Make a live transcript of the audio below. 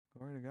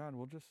Glory to God.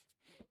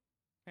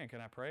 Man,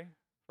 can I pray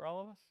for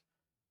all of us?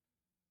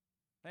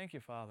 Thank you,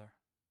 Father.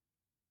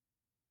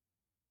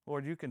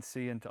 Lord, you can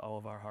see into all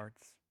of our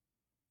hearts.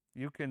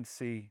 You can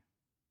see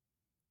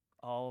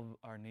all of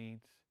our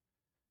needs.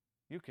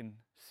 You can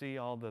see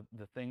all the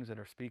things that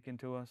are speaking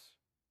to us,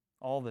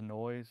 all the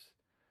noise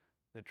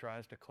that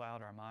tries to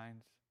cloud our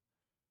minds.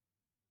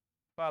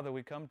 Father,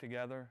 we come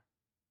together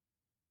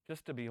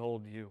just to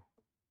behold you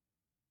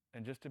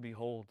and just to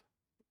behold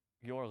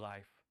your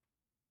life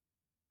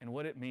and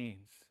what it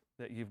means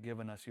that you've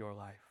given us your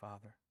life,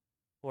 Father.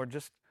 Lord,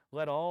 just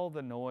let all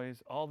the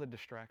noise, all the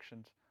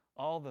distractions,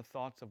 all the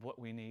thoughts of what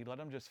we need, let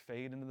them just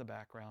fade into the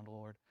background,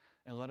 Lord,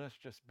 and let us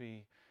just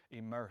be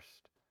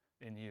immersed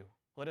in you.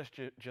 Let us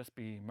just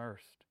be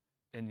immersed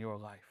in your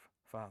life,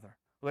 Father.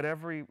 Let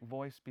every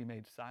voice be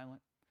made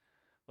silent.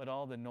 Let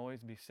all the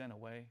noise be sent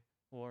away,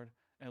 Lord,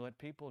 and let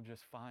people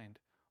just find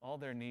all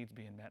their needs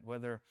being met,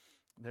 whether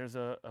there's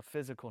a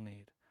physical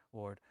need,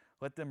 Lord.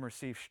 Let them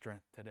receive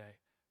strength today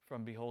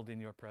from beholding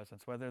your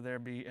presence, whether there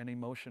be an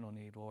emotional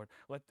need, Lord.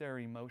 Let their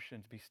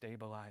emotions be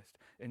stabilized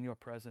in your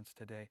presence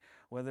today,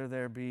 whether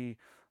there be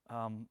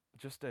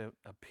just a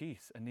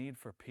peace, a need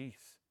for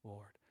peace,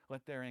 Lord.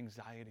 Let their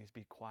anxieties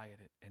be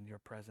quieted in your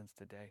presence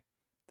today.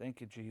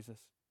 Thank you, Jesus.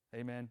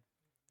 Amen.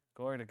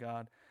 Glory to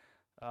God.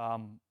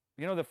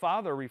 The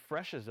Father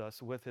refreshes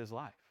us with his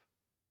life.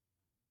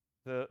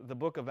 The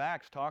book of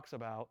Acts talks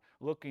about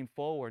looking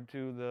forward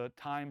to the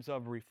times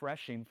of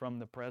refreshing from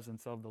the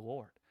presence of the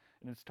Lord.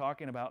 And it's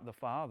talking about the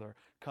Father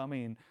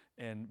coming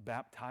and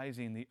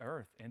baptizing the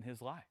earth in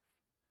his life.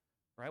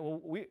 Right?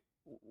 Well,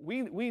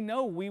 we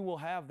know we will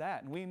have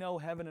that, and we know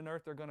heaven and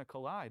earth are going to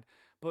collide.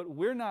 But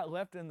we're not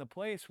left in the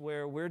place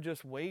where we're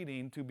just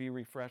waiting to be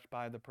refreshed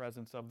by the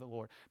presence of the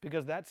Lord.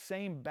 Because that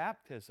same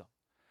baptism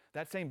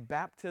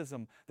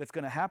that's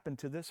going to happen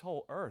to this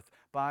whole earth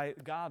by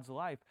God's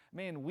life,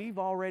 man, we've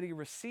already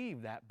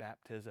received that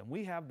baptism.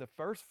 We have the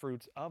first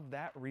fruits of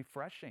that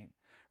refreshing,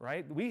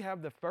 right? We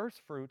have the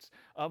first fruits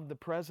of the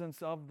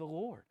presence of the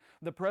Lord.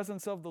 The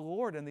presence of the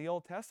Lord in the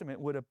Old Testament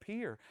would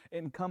appear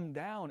and come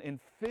down and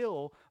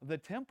fill the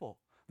temple.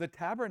 The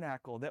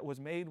tabernacle that was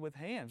made with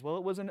hands. Well,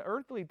 it was an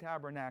earthly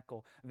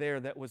tabernacle there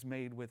that was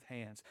made with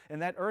hands.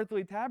 And that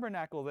earthly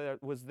tabernacle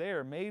that was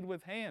there made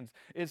with hands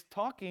is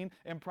talking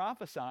and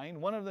prophesying.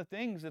 One of the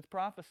things it's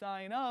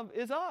prophesying of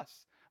is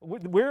us.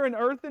 We're an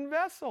earthen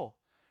vessel,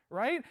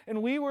 right?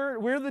 And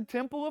we're the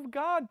temple of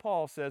God,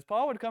 Paul says.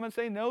 Paul would come and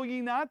say, know ye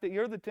not that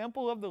you're the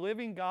temple of the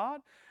living God?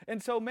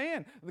 And so,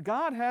 man,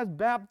 God has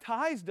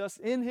baptized us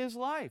in his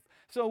life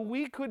so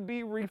we could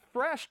be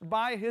refreshed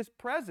by his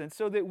presence,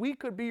 so that we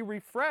could be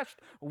refreshed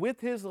with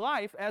his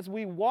life as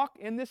we walk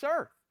in this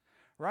earth.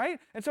 Right?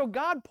 And so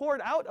God poured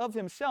out of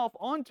himself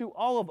onto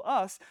all of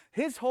us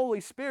his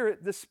Holy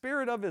Spirit, the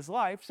Spirit of his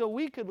life, so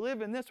we could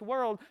live in this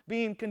world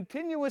being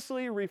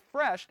continuously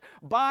refreshed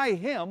by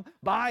him,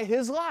 by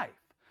his life.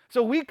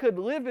 So we could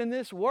live in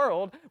this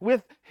world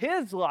with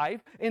his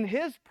life, in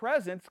his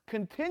presence,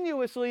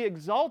 continuously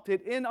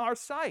exalted in our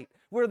sight,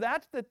 where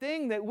that's the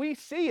thing that we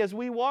see as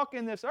we walk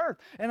in this earth.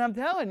 And I'm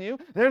telling you,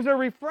 there's a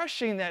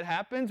refreshing that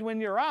happens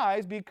when your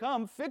eyes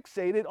become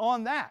fixated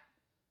on that.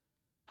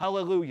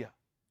 Hallelujah.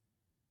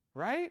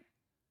 Right?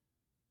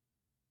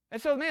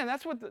 And so, man,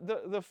 that's what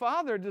the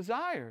Father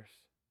desires,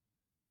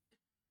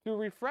 to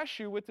refresh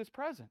you with his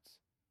presence.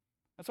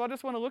 And so I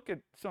just want to look at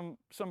some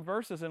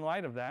verses in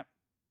light of that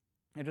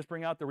and just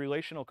bring out the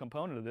relational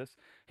component of this.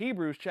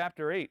 Hebrews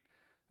chapter 8,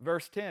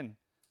 verse 10.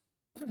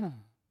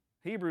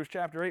 Hebrews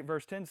chapter 8,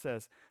 verse 10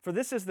 says, for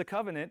this is the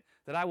covenant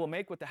that I will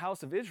make with the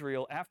house of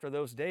Israel after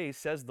those days,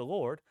 says the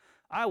Lord.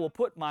 I will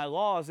put my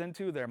laws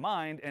into their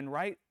mind and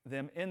write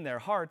them in their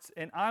hearts,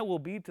 and I will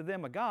be to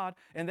them a God,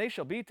 and they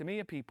shall be to me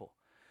a people.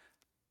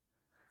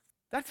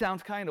 That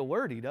sounds kind of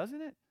wordy,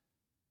 doesn't it?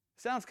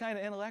 Sounds kind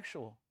of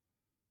intellectual.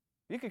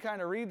 You can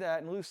kind of read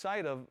that and lose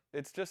sight of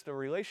it's just a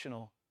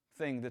relational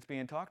thing that's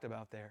being talked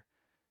about there.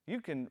 You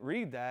can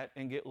read that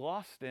and get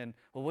lost in,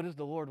 well, what does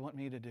the Lord want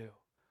me to do?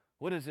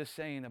 What is this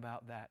saying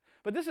about that?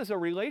 But this is a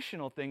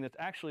relational thing that's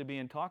actually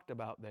being talked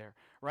about there,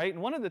 right?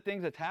 And one of the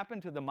things that's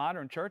happened to the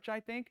modern church,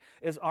 I think,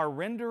 is our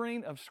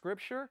rendering of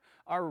Scripture,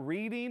 our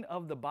reading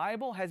of the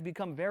Bible has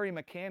become very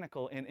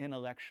mechanical and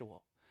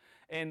intellectual.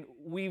 And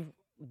we've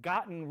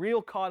gotten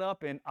real caught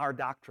up in our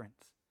doctrines,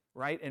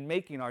 right? And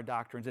making our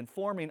doctrines and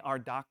forming our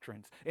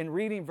doctrines and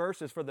reading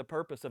verses for the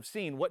purpose of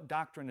seeing what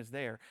doctrine is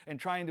there and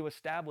trying to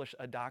establish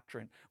a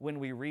doctrine when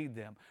we read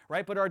them,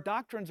 right? But our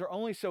doctrines are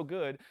only so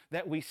good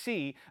that we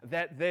see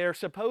that they're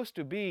supposed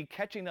to be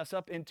catching us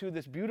up into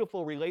this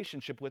beautiful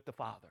relationship with the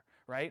Father,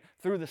 right?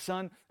 Through the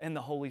Son and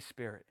the Holy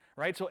Spirit,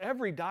 right? So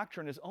every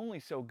doctrine is only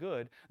so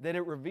good that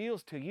it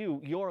reveals to you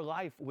your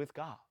life with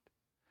God.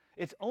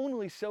 It's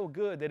only so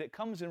good that it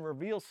comes and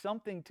reveals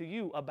something to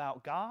you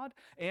about God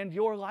and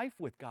your life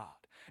with God.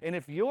 And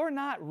if you're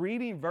not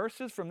reading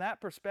verses from that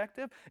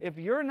perspective, if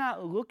you're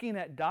not looking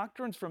at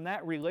doctrines from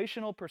that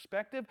relational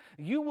perspective,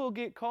 you will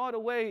get caught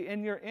away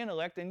in your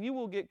intellect and you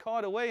will get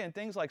caught away in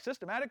things like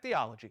systematic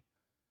theology.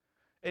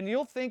 And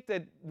you'll think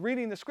that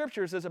reading the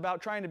scriptures is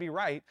about trying to be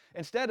right,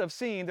 instead of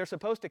seeing they're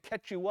supposed to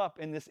catch you up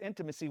in this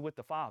intimacy with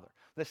the Father.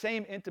 The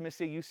same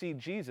intimacy you see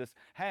Jesus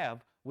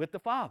have with the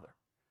Father,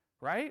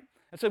 right?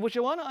 And so what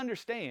you want to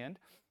understand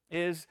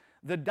is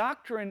the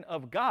doctrine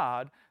of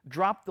God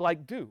dropped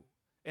like dew,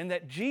 and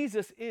that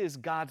Jesus is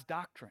God's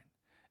doctrine.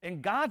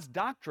 And God's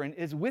doctrine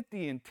is with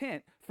the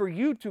intent for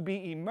you to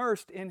be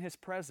immersed in His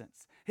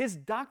presence. His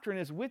doctrine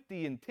is with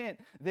the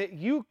intent that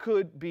you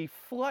could be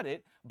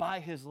flooded by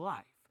His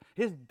life.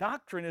 His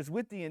doctrine is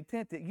with the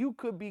intent that you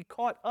could be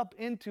caught up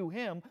into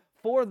Him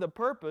for the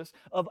purpose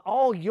of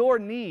all your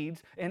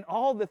needs and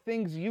all the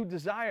things you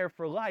desire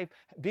for life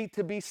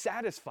to be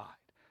satisfied.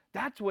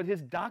 That's what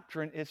His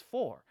doctrine is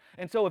for.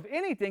 And so if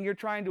anything you're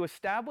trying to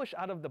establish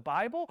out of the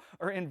Bible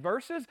or in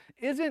verses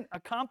isn't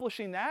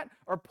accomplishing that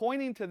or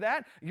pointing to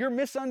that, you're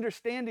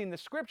misunderstanding the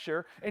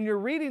Scripture, and you're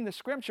reading the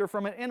Scripture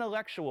from an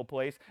intellectual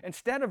place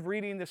instead of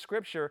reading the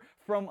Scripture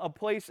from a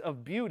place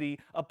of beauty,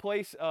 a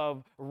place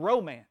of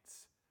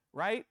romance,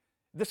 right?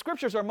 The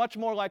Scriptures are much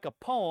more like a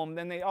poem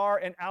than they are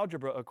an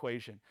algebra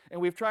equation.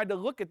 And we've tried to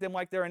look at them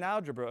like they're an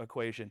algebra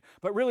equation.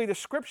 But really the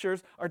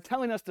Scriptures are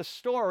telling us the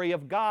story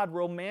of God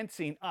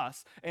romancing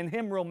us and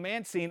Him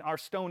romancing our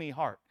stony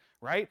heart,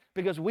 right?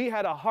 Because we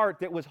had a heart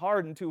that was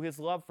hardened to His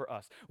love for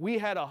us. We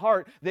had a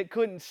heart that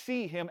couldn't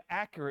see Him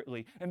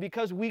accurately. And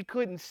because we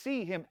couldn't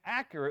see Him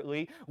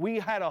accurately, we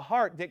had a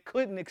heart that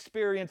couldn't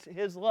experience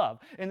His love.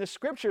 And the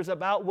Scripture's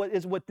about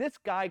what this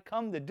guy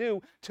come to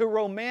do, to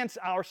romance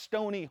our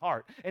stony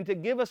heart and to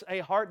give us a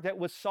heart that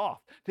was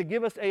soft, to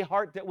give us a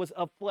heart that was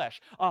of flesh,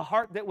 a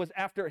heart that was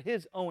after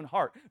His own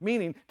heart,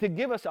 meaning to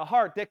give us a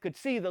heart that could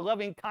see the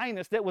loving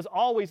kindness that was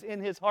always in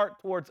His heart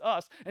towards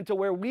us, and to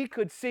where we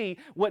could see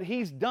what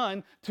He's done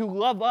to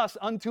love us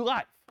unto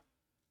life.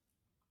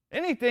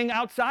 Anything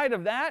outside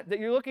of that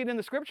you're looking in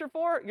the Scripture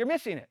for, you're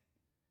missing it.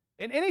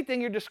 And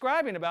anything you're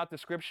describing about the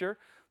Scripture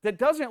that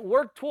doesn't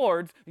work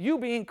towards you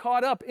being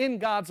caught up in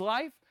God's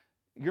life,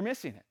 you're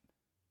missing it,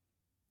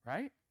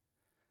 right?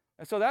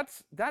 And so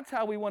that's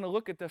how we want to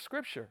look at the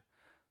Scripture.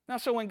 Now,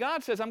 so when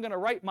God says, I'm going to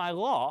write my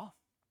law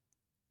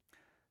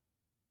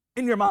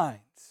in your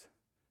minds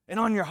and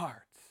on your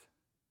hearts,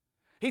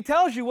 He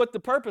tells you what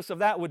the purpose of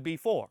that would be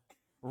for,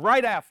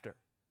 right after.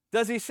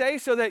 Does He say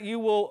so that you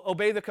will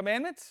obey the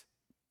commandments?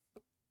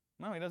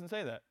 No, He doesn't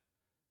say that.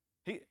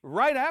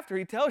 Right after,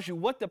 He tells you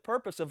what the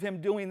purpose of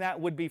Him doing that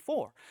would be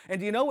for.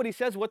 And do you know what He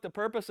says what the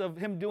purpose of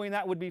Him doing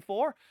that would be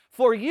for?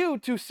 For you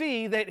to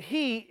see that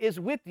He is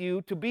with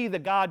you to be the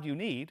God you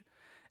need,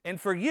 and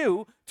for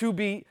you to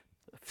be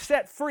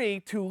set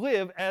free to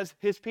live as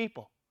His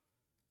people.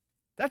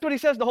 That's what He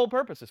says the whole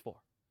purpose is for.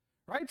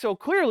 Right? So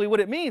clearly what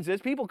it means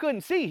is people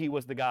couldn't see He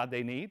was the God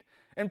they need,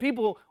 and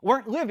people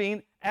weren't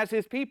living as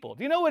His people.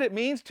 Do you know what it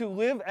means to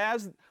live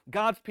as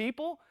God's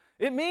people?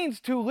 It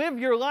means to live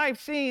your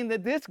life seeing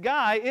that this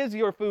guy is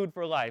your food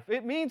for life.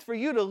 It means for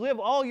you to live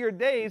all your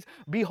days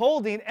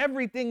beholding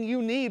everything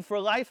you need for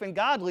life and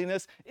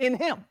godliness in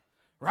Him,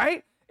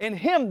 right? And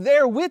Him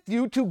there with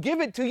you to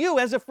give it to you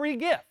as a free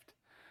gift.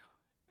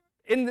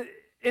 In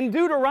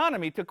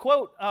Deuteronomy, to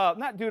quote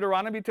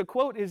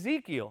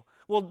Ezekiel.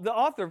 Well, the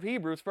author of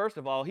Hebrews, first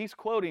of all, he's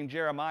quoting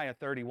Jeremiah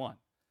 31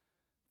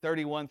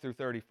 through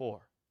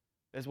 34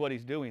 is what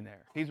he's doing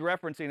there. He's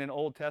referencing an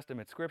Old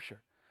Testament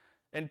scripture.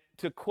 And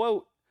to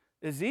quote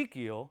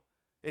Ezekiel,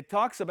 it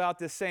talks about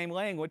this same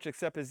language,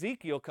 except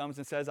Ezekiel comes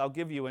and says, I'll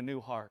give you a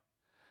new heart.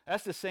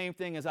 That's the same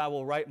thing as I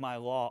will write my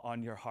law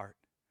on your heart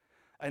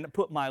and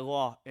put my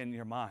law in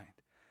your mind.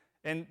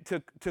 And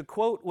to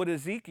quote what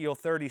Ezekiel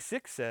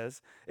 36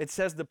 says, it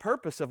says the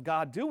purpose of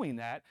God doing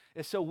that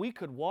is so we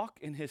could walk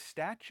in His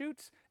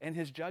statutes and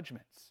His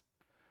judgments,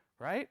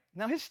 right?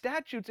 Now, His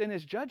statutes and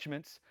His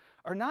judgments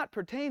are not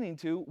pertaining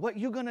to what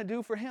you're going to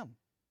do for Him.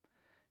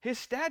 His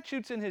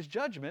statutes and His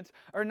judgments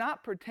are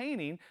not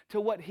pertaining to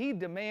what He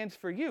demands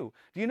for you.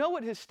 Do you know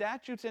what His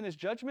statutes and His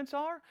judgments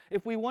are?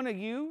 If we want to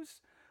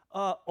use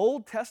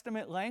Old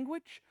Testament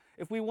language,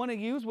 if we want to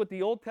use what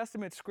the Old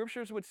Testament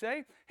scriptures would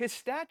say, His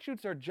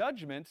statutes or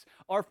judgments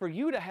are for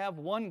you to have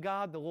one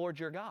God, the Lord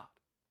your God.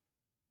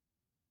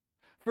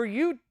 For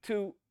you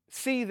to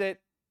see that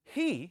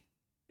He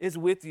is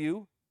with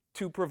you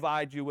to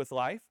provide you with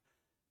life,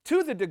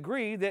 to the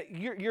degree that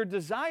your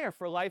desire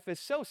for life is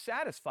so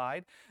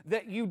satisfied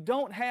that you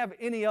don't have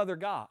any other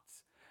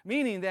gods.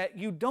 Meaning that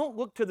you don't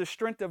look to the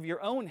strength of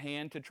your own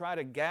hand to try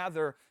to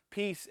gather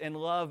peace and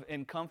love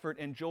and comfort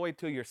and joy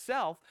to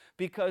yourself,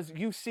 because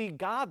you see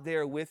God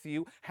there with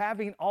you,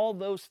 having all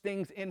those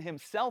things in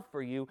Himself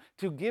for you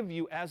to give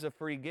you as a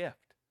free gift.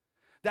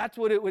 That's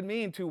what it would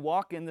mean to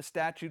walk in the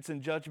statutes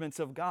and judgments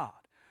of God,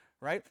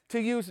 right? To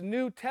use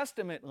New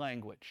Testament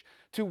language,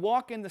 to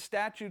walk in the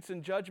statutes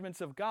and judgments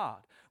of God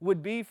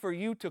would be for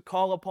you to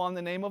call upon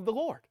the name of the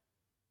Lord.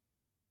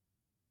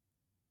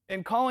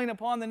 And calling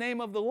upon the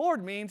name of the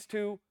Lord means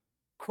to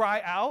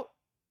cry out,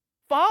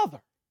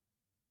 Father.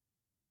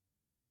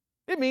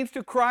 It means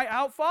to cry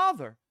out,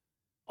 Father.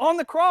 On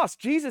the cross,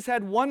 Jesus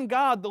had one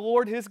God, the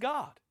Lord His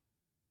God.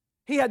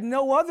 He had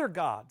no other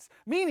gods,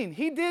 meaning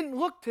he didn't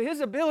look to his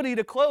ability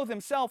to clothe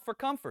himself for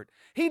comfort.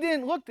 He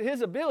didn't look to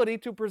his ability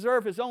to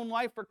preserve his own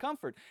life for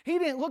comfort. He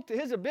didn't look to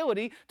his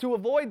ability to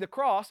avoid the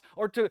cross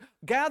or to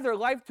gather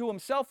life to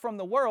himself from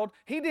the world.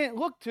 He didn't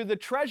look to the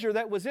treasure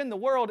that was in the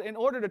world in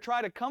order to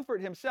try to comfort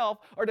himself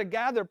or to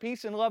gather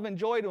peace and love and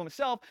joy to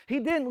himself. He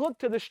didn't look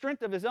to the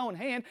strength of his own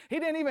hand. He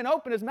didn't even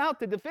open his mouth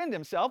to defend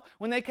himself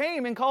when they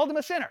came and called him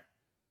a sinner.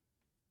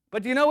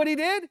 But do you know what he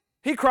did?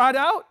 He cried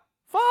out,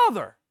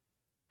 Father.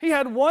 He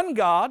had one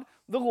God,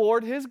 the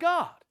Lord his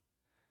God.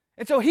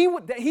 And so he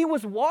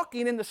was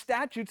walking in the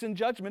statutes and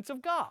judgments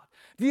of God.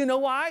 Do you know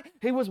why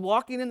he was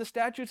walking in the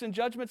statutes and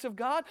judgments of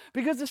God?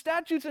 Because the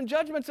statutes and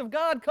judgments of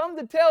God come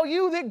to tell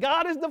you that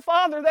God is the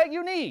Father that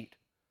you need.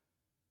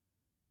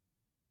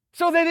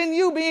 So that in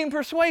you being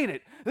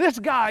persuaded, this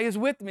guy is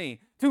with me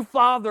to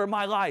father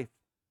my life,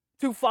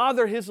 to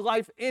father his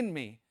life in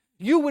me,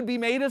 you would be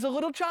made as a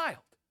little child.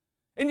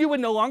 And you would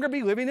no longer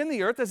be living in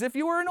the earth as if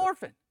you were an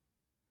orphan.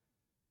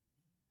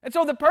 And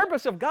so the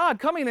purpose of God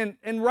coming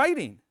and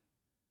writing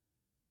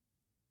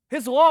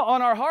his law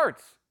on our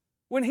hearts,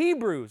 when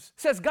Hebrews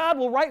says God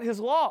will write his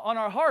law on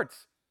our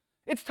hearts,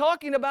 it's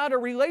talking about a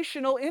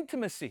relational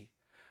intimacy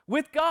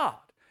with God.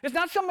 It's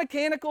not some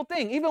mechanical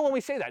thing. Even when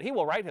we say that, he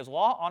will write his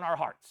law on our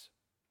hearts.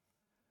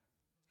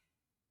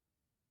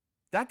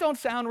 That don't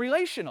sound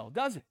relational,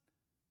 does it?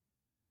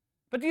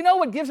 But do you know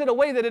what gives it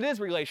away that it is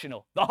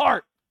relational? The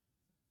heart.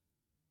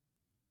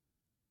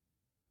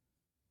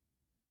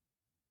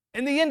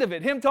 In the end of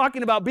it, him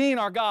talking about being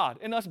our God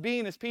and us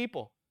being his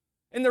people.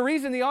 And the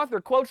reason the author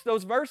quotes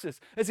those verses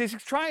is he's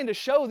trying to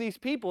show these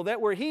people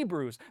that were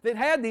Hebrews, that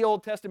had the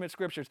Old Testament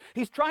scriptures.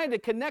 He's trying to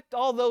connect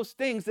all those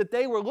things that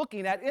they were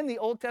looking at in the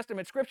Old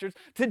Testament scriptures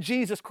to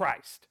Jesus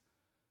Christ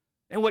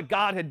and what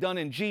God had done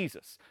in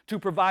Jesus to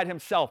provide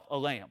himself a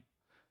lamb,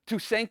 to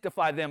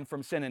sanctify them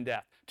from sin and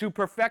death, to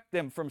perfect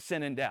them from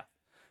sin and death.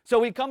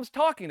 So he comes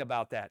talking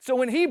about that. So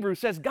when Hebrews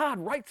says God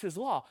writes his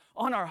law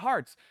on our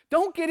hearts,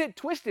 don't get it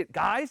twisted,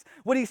 guys.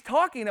 What he's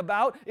talking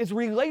about is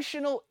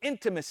relational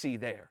intimacy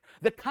there.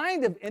 The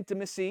kind of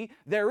intimacy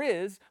there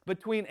is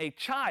between a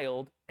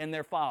child and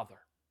their father.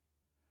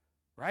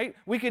 Right?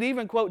 We could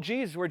even quote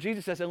Jesus where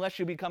Jesus says, unless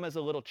you become as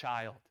a little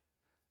child,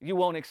 you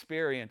won't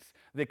experience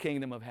the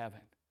kingdom of heaven.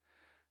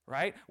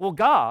 Right? Well,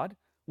 God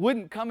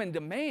wouldn't come and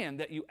demand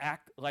that you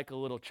act like a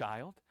little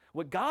child.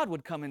 What God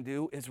would come and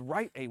do is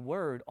write a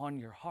word on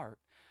your heart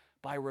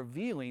by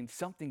revealing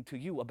something to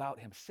you about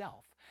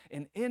himself.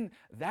 And in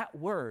that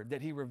word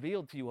that he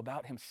revealed to you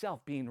about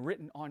himself being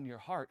written on your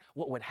heart,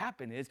 what would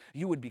happen is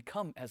you would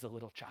become as a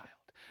little child.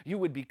 You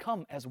would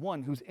become as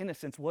one whose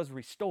innocence was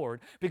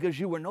restored because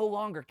you were no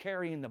longer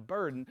carrying the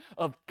burden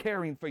of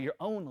caring for your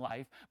own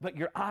life, but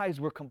your eyes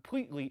were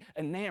completely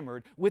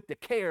enamored with the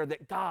care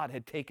that God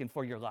had taken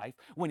for your life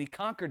when he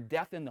conquered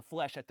death in the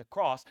flesh at the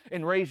cross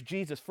and raised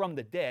Jesus from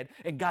the dead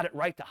and got it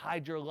right to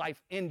hide your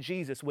life in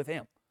Jesus with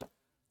him.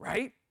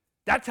 Right?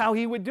 That's how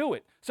he would do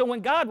it. So when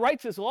God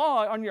writes his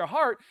law on your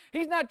heart,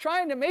 he's not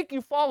trying to make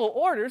you follow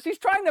orders. He's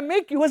trying to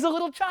make you as a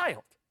little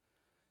child.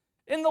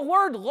 And the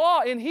word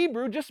law in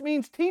Hebrew just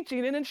means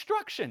teaching and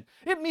instruction.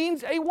 It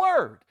means a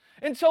word.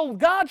 And so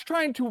God's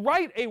trying to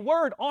write a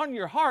word on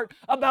your heart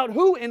about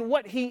who and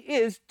what he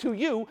is to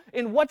you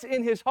and what's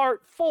in his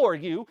heart for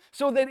you,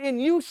 so that in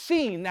you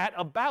seeing that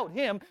about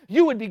him,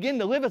 you would begin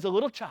to live as a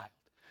little child.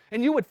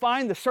 And you would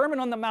find the Sermon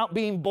on the Mount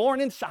being born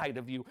inside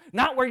of you,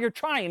 not where you're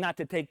trying not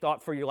to take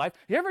thought for your life.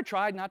 You ever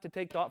tried not to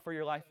take thought for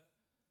your life?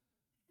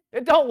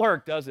 It don't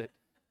work, does it?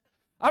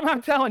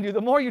 I'm telling you,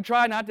 the more you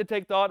try not to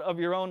take thought of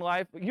your own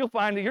life, you'll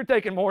find that you're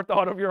taking more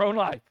thought of your own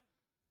life.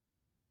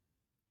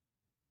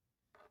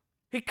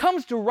 He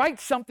comes to write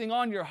something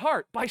on your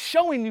heart by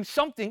showing you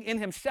something in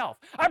himself.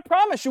 I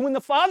promise you, when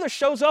the Father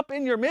shows up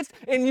in your midst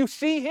and you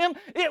see him,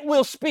 it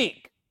will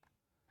speak.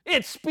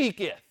 It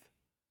speaketh.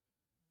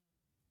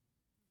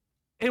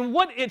 And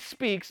what it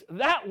speaks,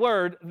 that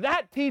word,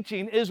 that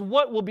teaching is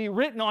what will be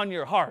written on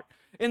your heart.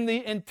 And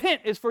the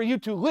intent is for you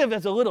to live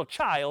as a little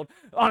child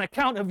on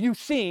account of you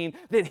seeing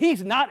that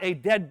he's not a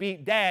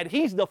deadbeat dad.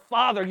 He's the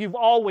father you've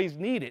always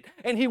needed.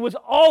 And he was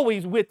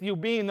always with you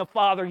being the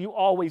father you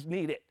always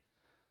needed.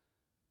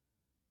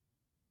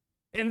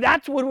 And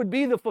that's what would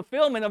be the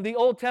fulfillment of the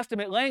Old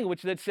Testament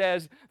language that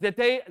says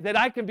that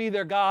I can be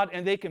their God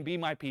and they can be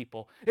my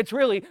people. It's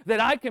really that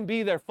I can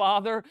be their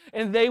father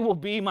and they will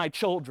be my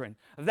children.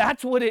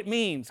 That's what it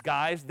means,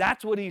 guys.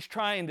 That's what he's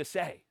trying to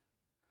say.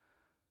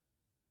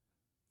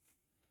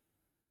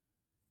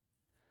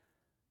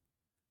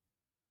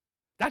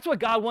 That's what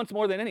God wants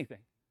more than anything.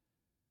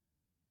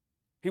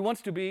 He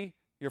wants to be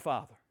your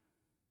father.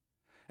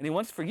 And he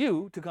wants for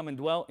you to come and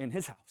dwell in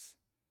his house.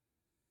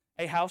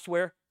 A house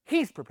where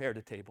he's prepared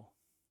a table.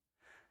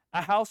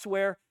 A house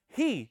where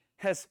he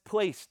has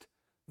placed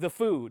the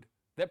food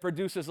that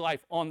produces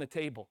life on the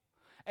table.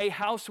 A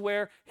house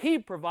where he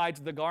provides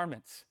the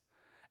garments.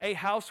 A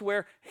house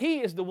where he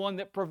is the one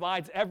that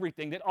provides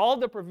everything. That all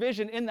the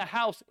provision in the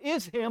house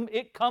is him.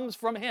 It comes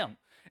from him.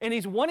 And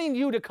he's wanting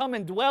you to come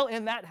and dwell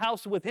in that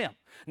house with him.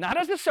 Not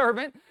as a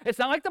servant. It's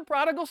not like the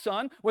prodigal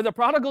son, where the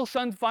prodigal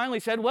son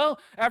finally said, well,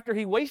 after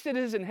he wasted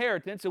his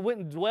inheritance and went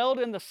and dwelled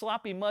in the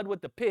sloppy mud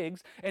with the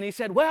pigs, and he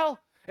said, well,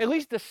 at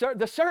least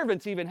the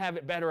servants even have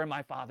it better in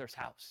my father's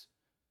house.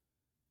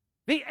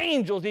 The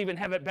angels even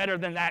have it better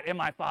than that in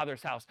my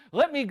father's house.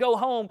 Let me go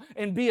home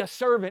and be a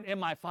servant in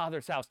my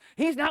father's house.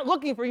 He's not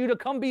looking for you to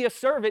come be a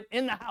servant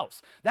in the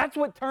house. That's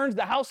what turns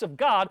the house of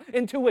God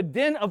into a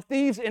den of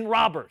thieves and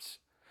robbers,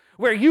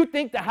 where you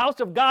think the house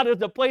of God is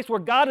the place where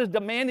God is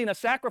demanding a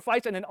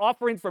sacrifice and an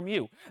offering from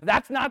you.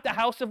 That's not the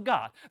house of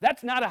God.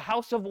 That's not a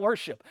house of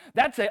worship.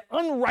 That's an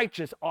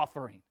unrighteous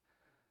offering.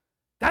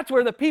 That's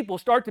where the people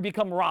start to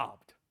become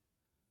robbed.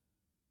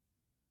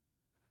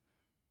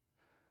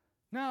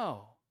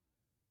 No.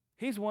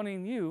 He's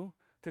wanting you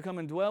to come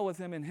and dwell with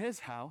him in his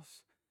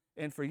house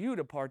and for you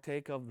to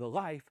partake of the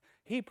life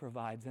he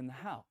provides in the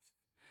house.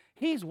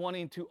 He's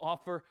wanting to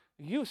offer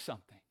you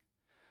something.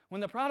 When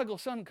the prodigal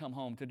son come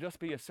home to just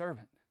be a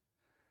servant,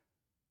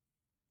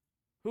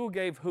 who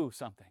gave who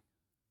something?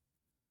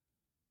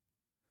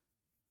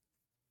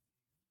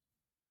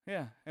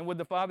 Yeah, and would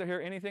the father hear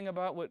anything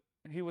about what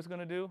he was going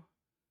to do?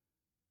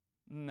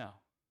 No.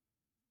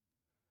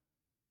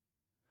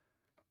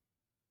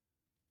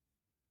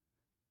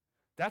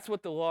 That's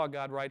what the law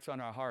God writes on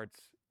our hearts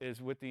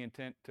is with the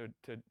intent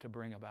to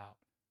bring about.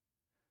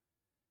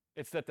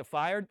 It's that the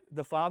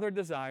Father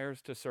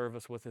desires to serve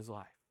us with his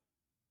life.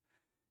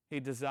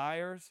 He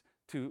desires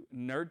to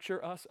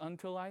nurture us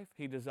unto life.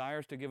 He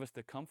desires to give us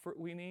the comfort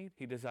we need.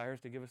 He desires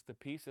to give us the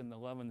peace and the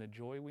love and the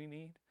joy we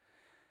need.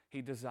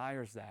 He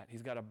desires that.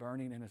 He's got a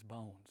burning in his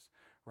bones,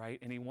 right?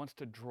 And he wants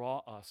to draw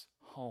us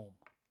home.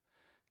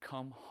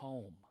 Come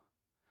home,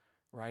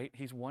 right?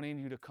 He's wanting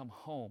you to come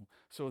home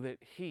so that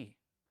he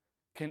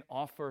can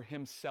offer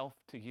himself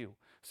to you,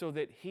 so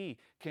that he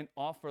can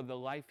offer the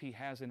life he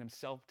has in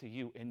himself to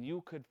you, and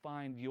you could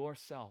find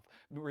yourself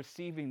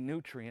receiving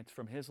nutrients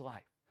from his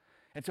life.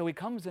 And so he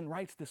comes and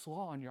writes this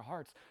law on your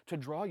hearts to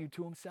draw you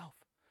to himself.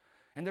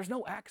 And there's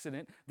no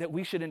accident that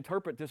we should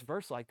interpret this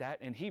verse like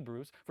that in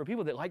Hebrews. For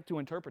people that like to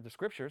interpret the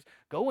scriptures,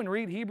 go and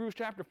read Hebrews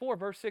chapter 4,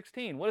 verse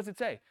 16. What does it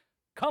say?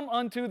 Come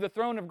unto the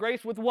throne of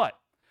grace with what?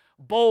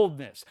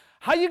 Boldness.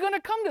 How are you going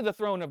to come to the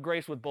throne of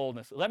grace with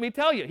boldness? Let me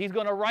tell you, he's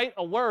going to write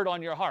a word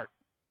on your heart.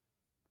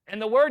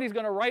 And the word he's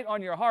going to write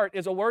on your heart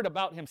is a word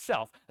about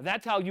himself.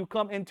 That's how you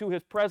come into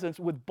his presence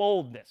with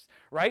boldness,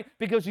 right?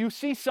 Because you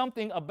see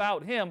something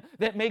about him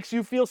that makes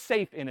you feel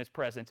safe in his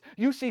presence.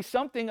 You see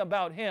something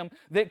about him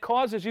that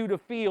causes you to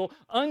feel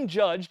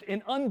unjudged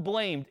and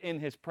unblamed in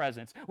his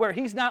presence, where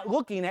he's not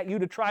looking at you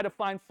to try to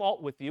find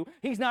fault with you.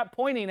 He's not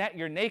pointing at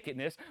your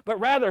nakedness, but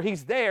rather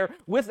he's there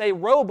with a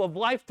robe of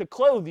life to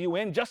clothe you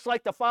in, just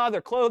like the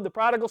Father clothed the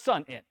prodigal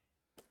son in.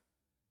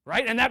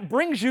 Right? And that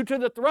brings you to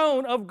the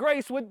throne of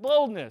grace with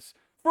boldness.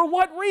 For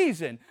what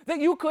reason?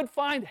 That you could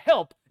find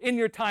help in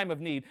your time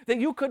of need, that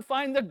you could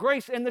find the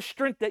grace and the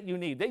strength that you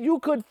need, that you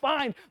could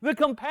find the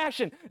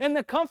compassion and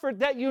the comfort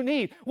that you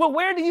need. Well,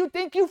 where do you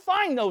think you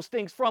find those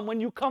things from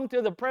when you come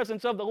to the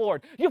presence of the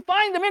Lord? You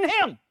find them in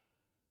him.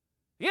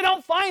 You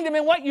don't find them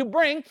in what you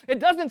bring. It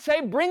doesn't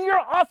say bring your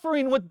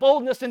offering with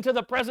boldness into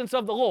the presence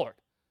of the Lord.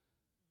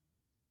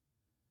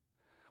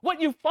 What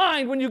you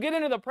find when you get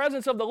into the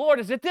presence of the Lord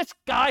is that this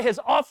guy has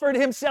offered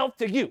himself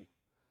to you.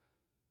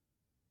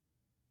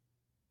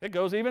 It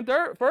goes even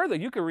further.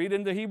 You can read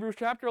into Hebrews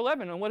chapter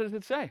 11, and what does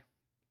it say?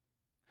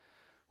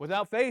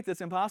 Without faith,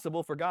 it's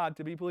impossible for God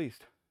to be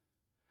pleased.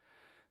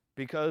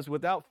 Because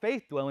without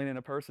faith dwelling in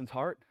a person's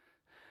heart,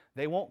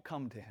 they won't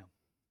come to him.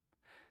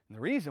 And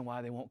the reason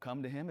why they won't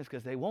come to him is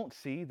because they won't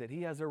see that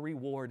he has a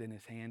reward in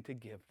his hand to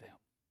give them.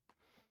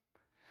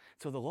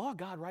 So the law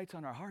God writes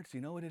on our hearts,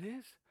 you know what it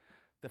is?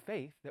 The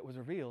faith that was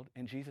revealed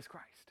in Jesus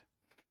Christ.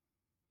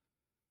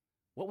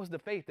 What was the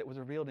faith that was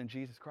revealed in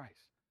Jesus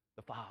Christ?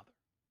 The Father.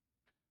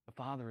 The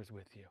Father is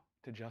with you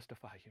to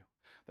justify you.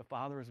 The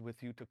Father is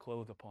with you to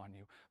clothe upon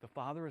you. The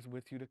Father is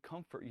with you to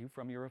comfort you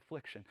from your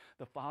affliction.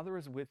 The Father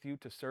is with you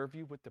to serve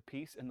you with the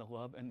peace and the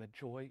love and the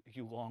joy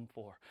you long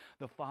for.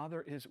 The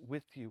Father is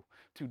with you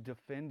to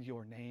defend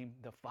your name.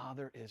 The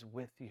Father is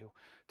with you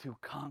to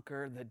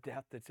conquer the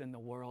death that's in the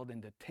world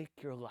and to take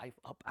your life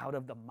up out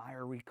of the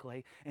miry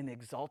clay and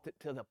exalt it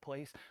to the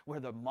place where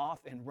the moth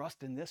and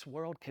rust in this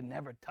world can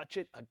never touch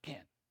it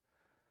again.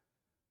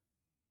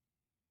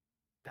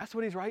 That's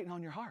what he's writing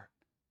on your heart.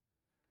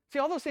 See,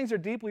 all those things are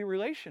deeply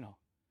relational.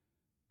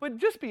 But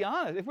just be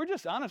honest. If we're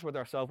just honest with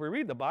ourselves, we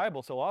read the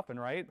Bible so often,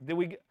 right?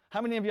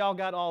 How many of y'all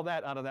got all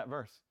that out of that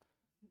verse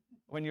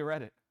when you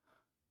read it?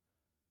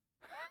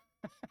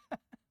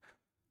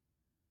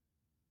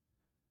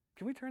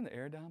 Can we turn the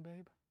air down,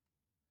 babe?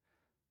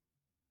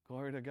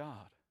 Glory to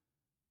God.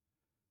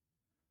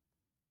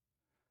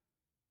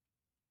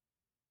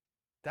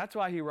 That's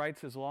why he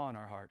writes his law in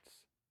our hearts.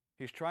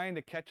 He's trying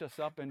to catch us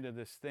up into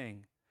this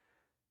thing.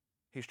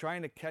 He's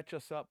trying to catch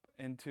us up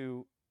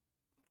into,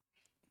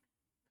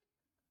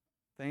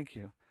 thank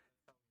you.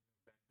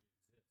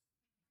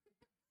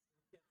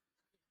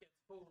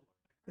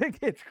 It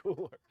gets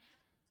cooler.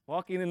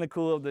 Walking in the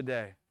cool of the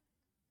day.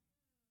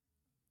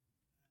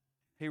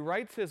 He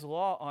writes his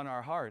law on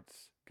our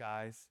hearts,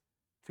 guys,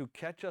 to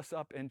catch us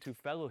up into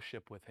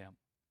fellowship with him,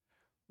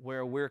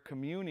 where we're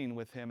communing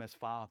with him as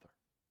Father.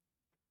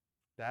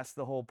 That's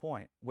the whole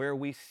point, where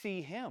we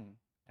see him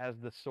as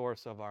the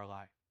source of our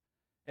life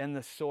and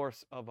the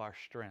source of our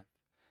strength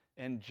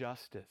and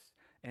justice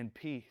and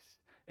peace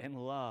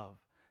and love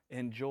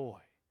and joy.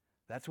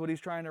 That's what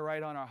he's trying to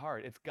write on our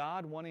heart. It's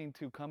God wanting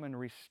to come and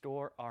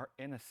restore our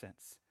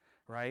innocence,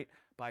 right?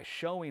 By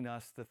showing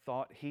us the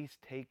thought he's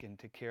taken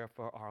to care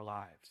for our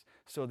lives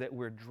so that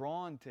we're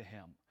drawn to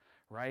him,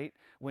 right?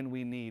 When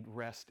we need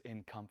rest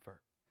and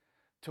comfort.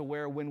 To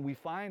where when we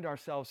find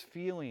ourselves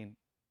feeling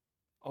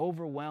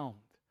overwhelmed,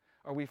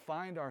 or we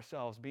find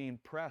ourselves being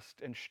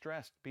pressed and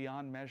stressed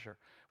beyond measure,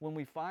 when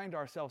we find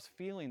ourselves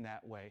feeling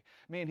that way,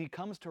 man, he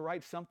comes to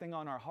write something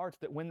on our hearts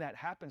that when that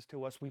happens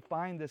to us, we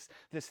find this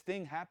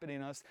thing happening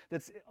in us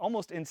that's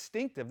almost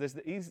instinctive. This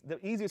is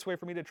the easiest way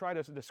for me to try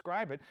to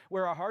describe it,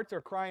 where our hearts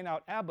are crying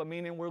out, Abba,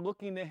 meaning we're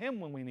looking to him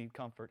when we need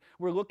comfort.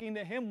 We're looking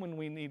to him when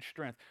we need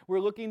strength. We're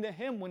looking to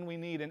him when we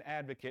need an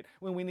advocate,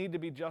 when we need to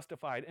be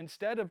justified,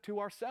 instead of to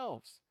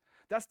ourselves.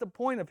 That's the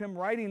point of him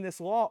writing this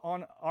law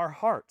on our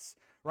hearts,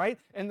 right?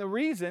 And the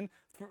reason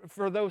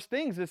for those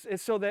things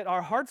is so that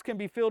our hearts can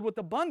be filled with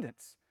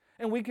abundance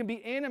and we can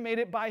be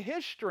animated by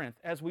his strength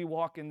as we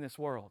walk in this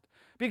world,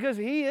 because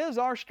he is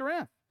our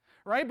strength,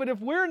 right? But if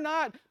we're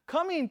not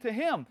coming to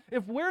him,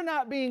 if we're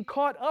not being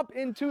caught up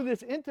into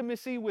this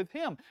intimacy with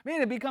him,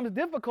 man, it becomes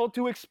difficult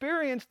to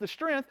experience the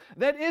strength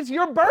that is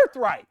your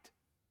birthright.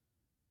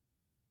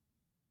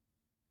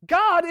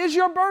 God is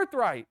your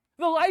birthright.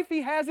 The life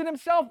he has in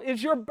himself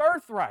is your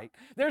birthright.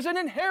 There's an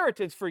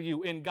inheritance for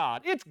you in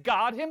God. It's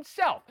God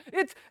himself.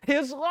 It's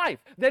his life.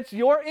 That's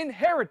your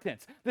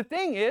inheritance. The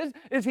thing is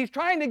he's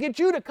trying to get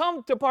you to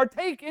come to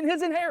partake in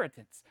his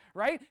inheritance,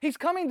 right? He's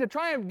coming to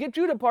try and get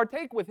you to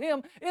partake with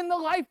him in the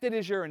life that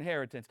is your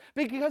inheritance,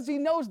 because he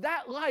knows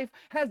that life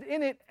has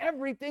in it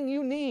everything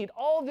you need,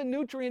 all the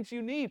nutrients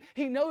you need.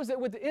 He knows that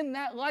within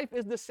that life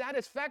is the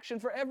satisfaction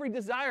for every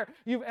desire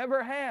you've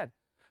ever had.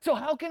 So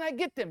how can I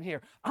get them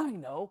here? I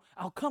know.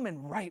 I'll come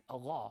and write a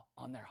law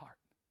on their heart.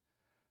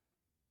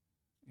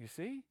 You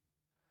see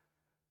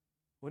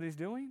what he's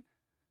doing?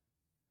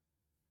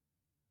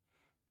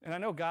 And I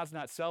know God's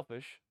not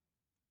selfish,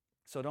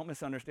 so don't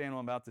misunderstand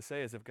what I'm about to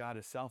say as if God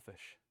is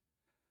selfish.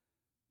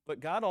 But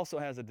God also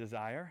has a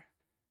desire,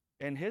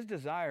 and his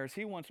desire is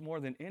he wants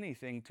more than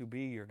anything to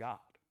be your God.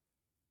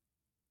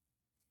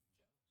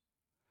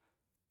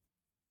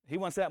 He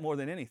wants that more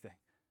than anything.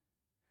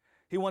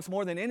 He wants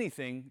more than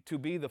anything to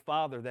be the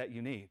Father that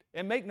you need.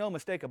 And make no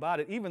mistake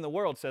about it, even the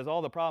world says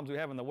all the problems we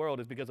have in the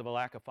world is because of a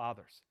lack of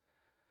fathers.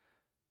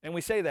 And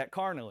we say that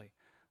carnally.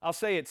 I'll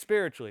say it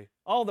spiritually.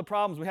 All the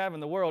problems we have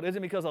in the world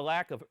isn't because of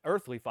lack of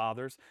earthly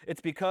fathers.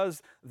 It's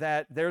because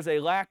that there's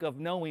a lack of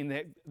knowing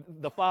that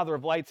the Father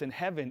of lights in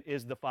heaven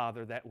is the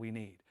Father that we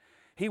need.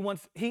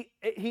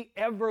 He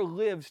ever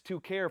lives to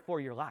care for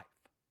your life.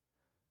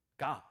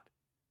 God.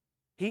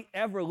 He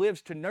ever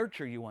lives to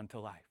nurture you unto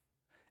life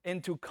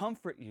and to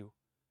comfort you.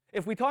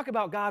 If we talk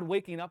about God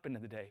waking up into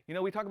the day,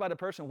 we talk about a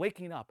person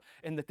waking up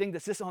and the thing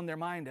that sits on their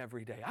mind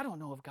every day. I don't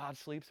know if God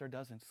sleeps or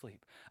doesn't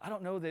sleep. I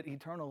don't know that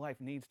eternal life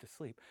needs to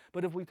sleep.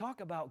 But if we talk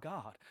about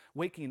God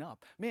waking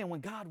up, man, when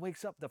God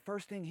wakes up, the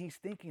first thing he's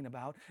thinking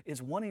about is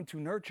wanting to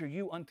nurture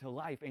you unto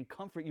life and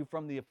comfort you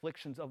from the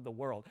afflictions of the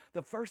world.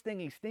 The first thing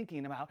he's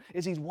thinking about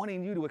is he's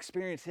wanting you to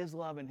experience his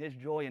love and his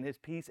joy and his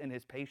peace and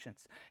his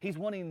patience. He's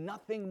wanting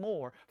nothing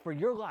more for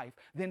your life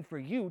than for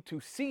you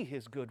to see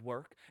his good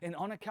work. And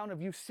on account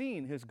of you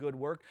seeing his good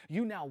work,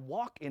 you now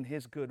walk in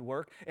his good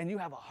work, and you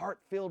have a heart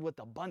filled with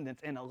abundance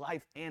and a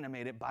life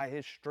animated by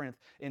his strength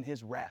in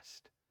his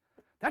rest.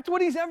 That's what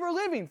he's ever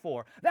living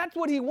for. That's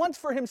what he wants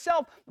for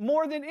himself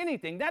more than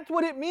anything. That's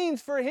what it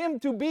means for him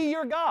to be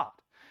your God.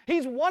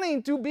 He's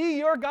wanting to be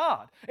your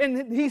God.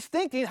 And he's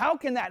thinking, how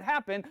can that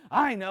happen?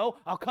 I know,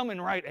 I'll come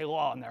and write a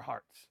law in their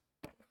hearts.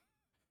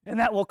 And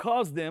that will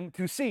cause them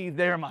to see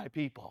they're my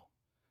people.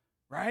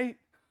 Right?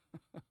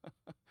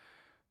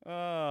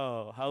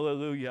 Oh,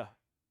 hallelujah.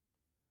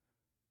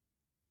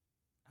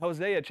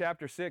 Hosea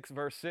chapter 6,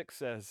 verse 6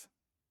 says,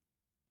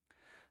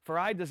 "For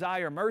I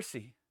desire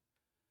mercy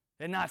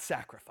and not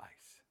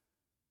sacrifice,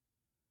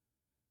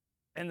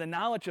 and the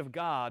knowledge of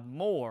God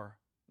more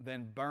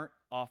than burnt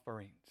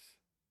offerings."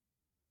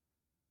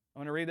 I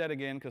want to read that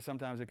again because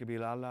sometimes it could be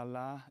la, la,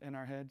 la in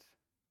our heads.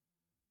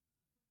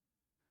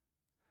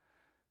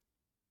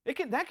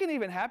 That can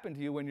even happen to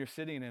you when you're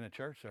sitting in a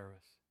church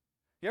service.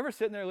 You ever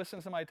sitting there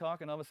listening to somebody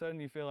talk and all of a sudden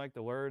you feel like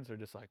the words are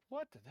just like,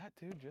 what did that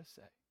dude just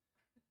say?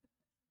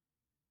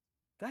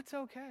 That's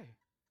okay.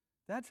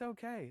 That's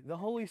okay. The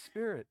Holy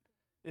Spirit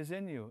is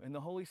in you, and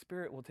the Holy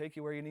Spirit will take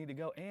you where you need to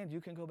go, and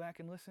you can go back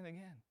and listen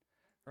again,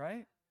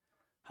 right?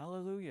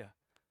 Hallelujah.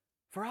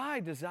 For I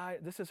desire,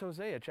 this is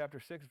Hosea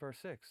chapter 6, verse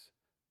 6.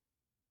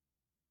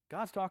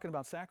 God's talking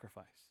about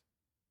sacrifice.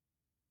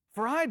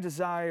 For I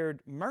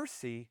desired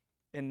mercy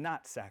and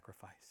not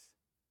sacrifice,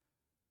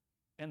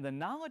 and the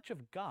knowledge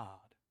of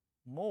God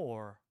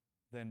more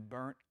than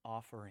burnt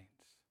offerings.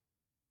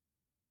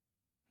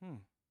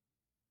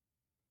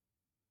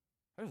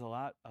 There's a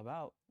lot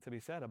to be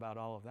said about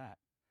all of that.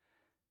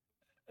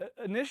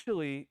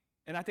 Initially,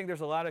 and I think there's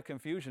a lot of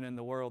confusion in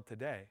the world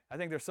today. I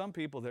think there's some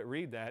people that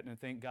read that and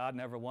think God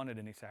never wanted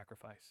any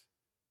sacrifice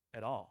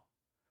at all.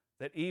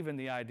 That even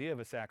the idea of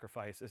a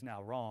sacrifice is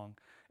now wrong,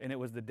 and it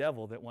was the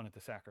devil that wanted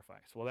the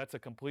sacrifice. Well, that's a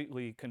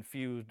completely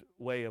confused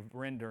way of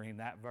rendering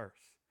that verse,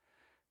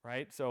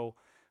 right? So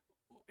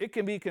it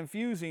can be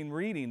confusing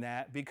reading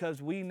that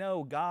because we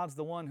know God's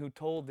the one who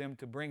told them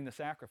to bring the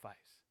sacrifice.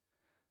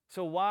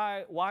 So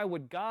why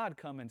would God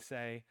come and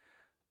say,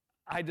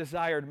 I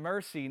desired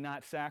mercy,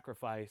 not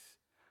sacrifice.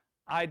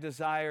 I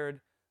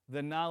desired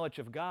the knowledge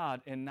of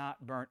God and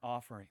not burnt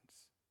offerings.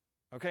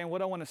 Okay, and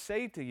what I want to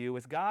say to you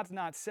is God's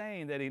not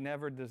saying that he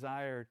never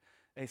desired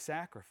a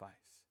sacrifice.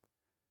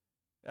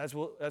 As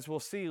we'll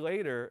see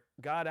later,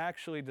 God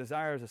actually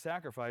desires a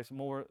sacrifice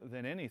more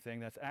than anything.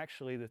 That's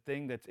actually the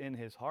thing that's in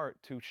his heart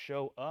to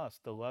show us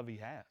the love he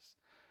has.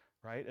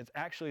 Right? It's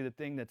actually the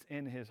thing that's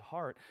in his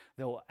heart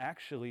that will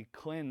actually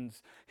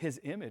cleanse his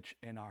image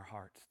in our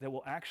hearts, that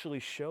will actually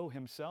show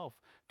himself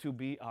to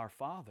be our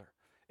Father,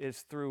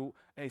 is through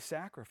a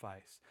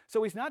sacrifice.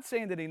 So he's not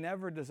saying that he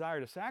never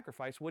desired a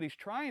sacrifice. What he's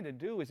trying to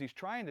do is he's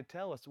trying to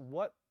tell us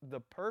what the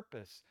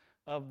purpose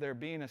of there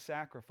being a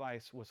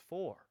sacrifice was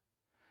for.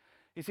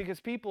 You see, because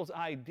people's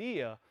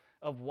idea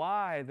of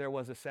why there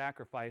was a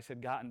sacrifice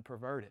had gotten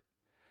perverted.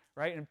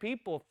 Right? And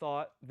people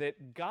thought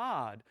that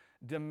God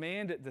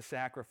demanded the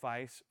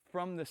sacrifice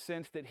from the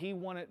sense that he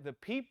wanted the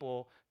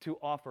people to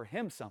offer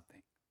him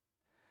something.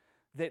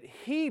 That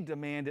he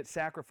demanded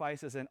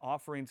sacrifices and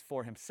offerings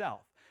for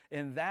himself.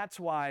 And that's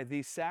why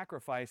these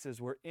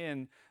sacrifices were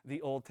in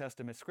the Old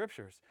Testament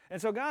scriptures.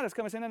 And so God has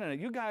come and said, no,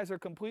 you guys are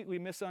completely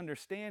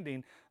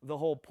misunderstanding the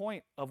whole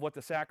point of what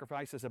the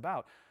sacrifice is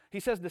about. He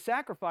says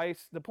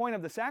the point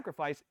of the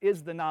sacrifice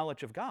is the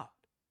knowledge of God.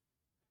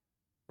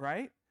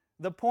 Right?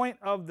 The point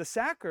of the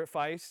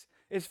sacrifice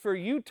is for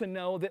you to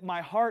know that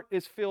my heart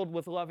is filled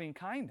with loving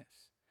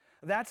kindness.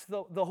 That's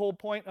the whole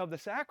point of the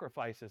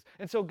sacrifices.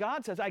 And so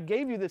God says, I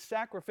gave you this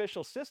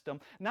sacrificial system,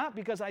 not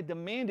because I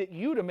demanded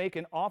you to make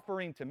an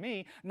offering to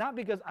me, not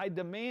because I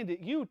demanded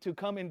you to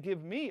come and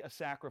give me a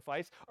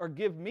sacrifice or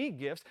give me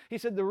gifts. He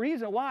said, the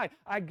reason why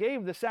I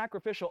gave the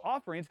sacrificial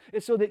offerings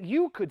is so that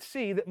you could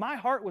see that my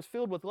heart was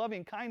filled with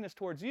loving kindness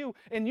towards you,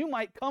 and you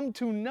might come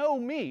to know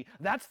me.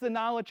 That's the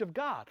knowledge of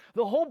God.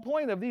 The whole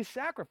point of these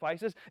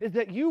sacrifices is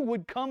that you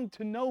would come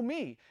to know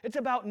me. It's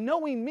about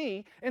knowing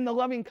me and the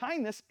loving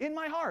kindness in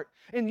my heart.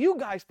 And you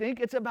guys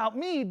think it's about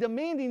me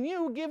demanding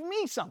you give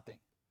me something.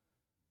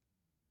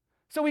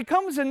 So he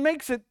comes and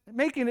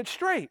making it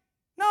straight.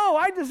 No,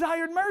 I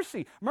desired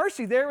mercy.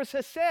 Mercy there is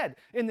hesed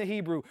in the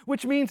Hebrew,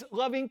 which means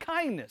loving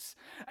kindness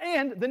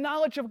and the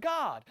knowledge of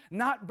God,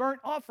 not burnt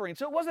offering.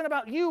 So it wasn't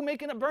about you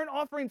making a burnt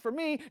offering for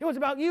me. It was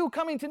about you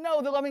coming to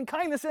know the loving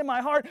kindness in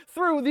my heart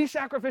through these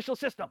sacrificial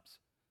systems.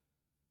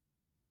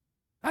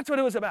 That's what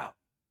it was about.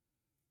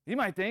 You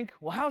might think,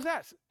 well, how's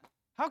that?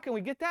 How can we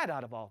get that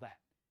out of all that?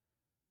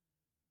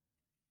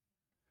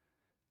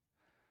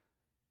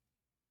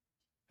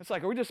 It's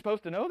like, are we just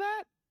supposed to know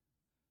that?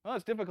 Well,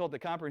 it's difficult to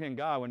comprehend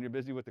God when you're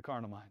busy with the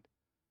carnal mind,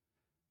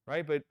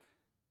 right? But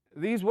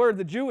these were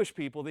the Jewish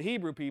people, the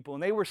Hebrew people,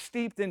 and they were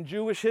steeped in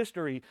Jewish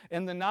history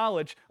and the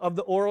knowledge of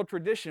the oral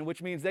tradition,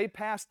 which means they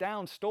passed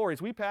down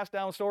stories. We pass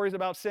down stories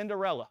about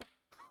Cinderella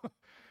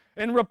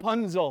and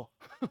Rapunzel,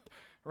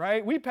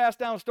 right? We pass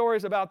down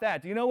stories about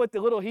that. Do you know what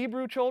the little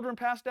Hebrew children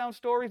passed down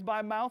stories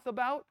by mouth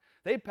about?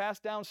 They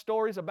passed down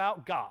stories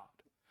about God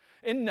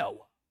and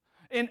Noah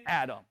and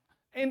Adam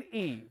and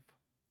Eve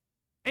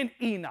and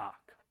Enoch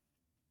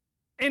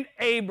and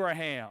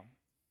Abraham.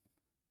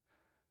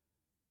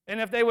 And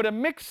if they would have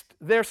mixed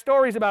their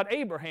stories about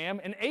Abraham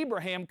and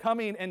Abraham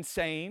coming and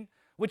saying,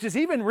 which is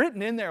even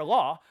written in their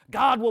law,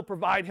 God will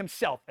provide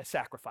himself a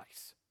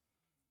sacrifice.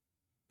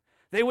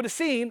 They would have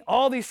seen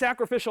all these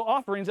sacrificial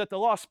offerings that the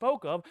law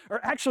spoke of are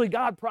actually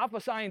God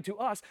prophesying to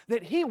us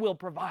that he will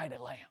provide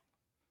a lamb.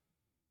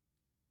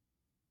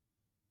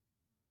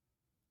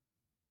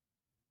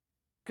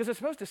 Because it's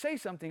supposed to say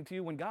something to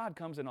you when God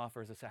comes and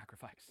offers a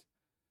sacrifice.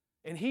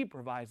 And he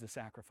provides the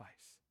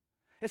sacrifice.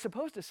 It's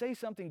supposed to say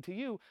something to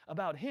you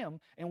about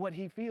him and what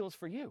he feels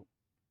for you.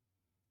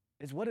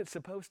 Is what it's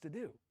supposed to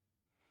do.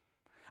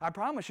 I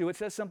promise you it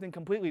says something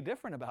completely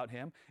different about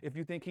him if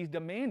you think he's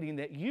demanding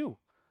that you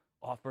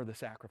offer the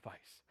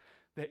sacrifice,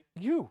 that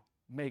you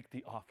make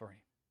the offering.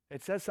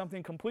 It says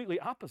something completely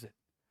opposite.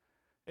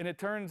 And it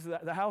turns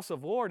the house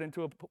of Lord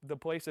into the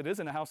place that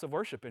isn't a house of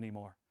worship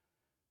anymore.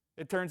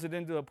 It turns it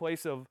into a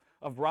place of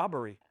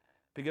robbery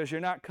because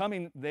you're not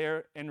coming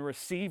there and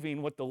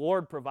receiving what the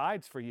Lord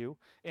provides for you.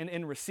 And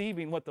in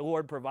receiving what the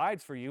Lord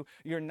provides for you,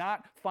 you're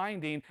not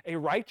finding a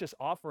righteous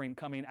offering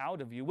coming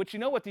out of you, which you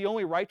know what the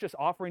only righteous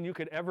offering you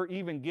could ever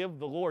even give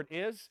the Lord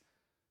is?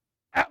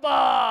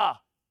 Abba!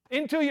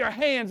 Into your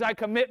hands I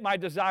commit my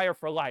desire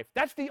for life.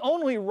 That's the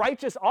only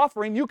righteous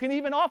offering you can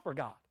even offer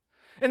God.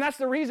 And that's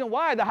the reason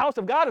why the house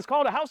of God is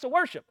called a house of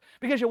worship.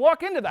 Because you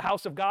walk into the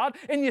house of God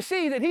and you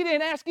see that He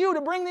didn't ask you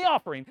to bring the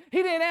offering.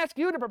 He didn't ask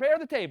you to prepare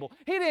the table.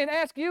 He didn't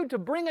ask you to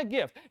bring a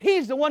gift.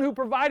 He's the one who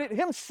provided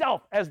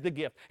Himself as the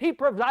gift. He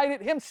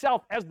provided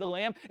Himself as the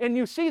lamb. And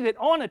you see that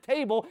on a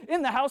table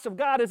in the house of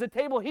God is a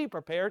table He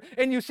prepared.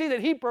 And you see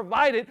that He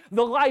provided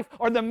the life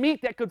or the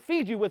meat that could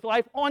feed you with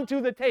life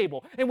onto the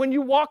table. And when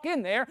you walk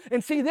in there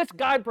and see this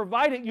God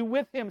provided you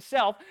with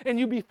Himself and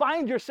you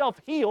find yourself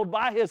healed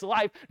by His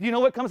life, do you know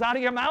what comes out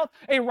of your mouth?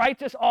 A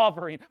righteous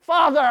offering.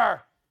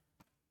 Father!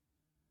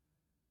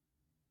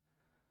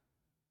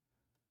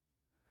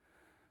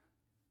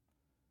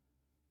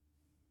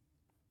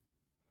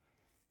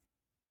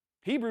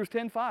 Hebrews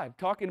 10:5,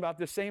 talking about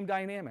this same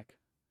dynamic.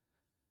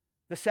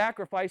 The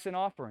sacrifice and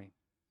offering.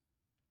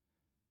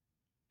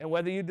 And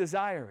whether you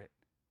desire it.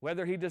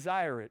 Whether He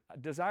desired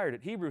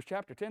it. Hebrews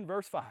chapter 10,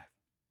 verse 5.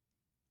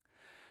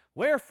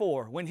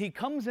 Wherefore, when He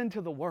comes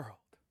into the world,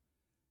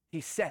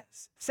 He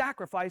says,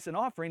 sacrifice and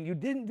offering you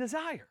didn't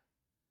desire,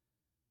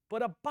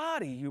 but a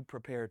body you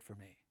prepared for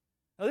me.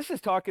 Now this is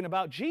talking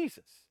about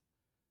Jesus.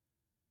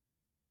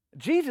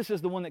 Jesus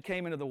is the one that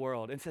came into the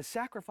world and says,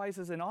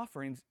 sacrifices and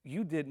offerings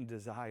you didn't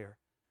desire,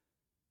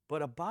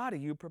 but a body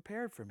you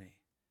prepared for me.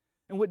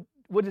 And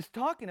what it's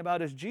talking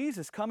about is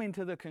Jesus coming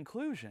to the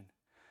conclusion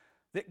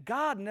that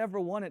God never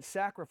wanted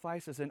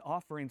sacrifices and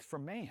offerings for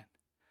man,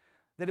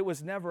 that it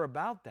was never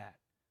about that,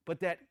 but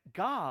that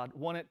God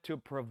wanted to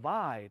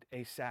provide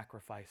a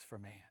sacrifice for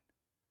man.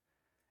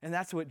 And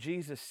that's what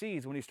Jesus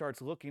sees when He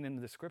starts looking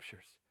into the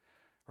Scriptures,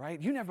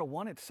 right? You never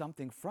wanted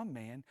something from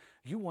man.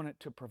 You wanted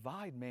to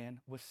provide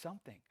man with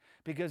something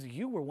because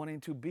you were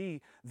wanting to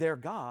be their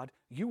God.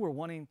 You were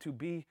wanting to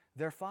be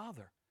their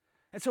Father.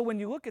 And so when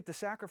you look at the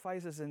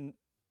sacrifices and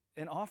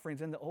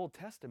offerings in the Old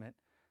Testament,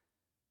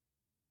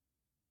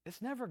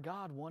 it's never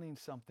God wanting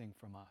something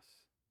from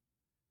us.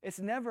 It's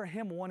never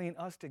Him wanting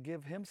us to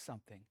give Him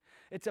something.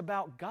 It's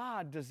about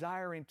God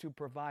desiring to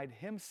provide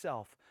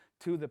Himself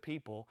to the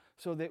people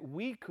so that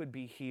we could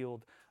be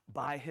healed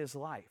by His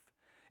life.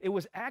 It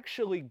was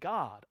actually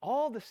God.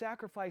 All the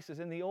sacrifices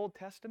in the Old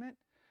Testament,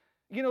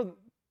 you know,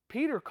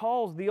 Peter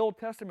calls the Old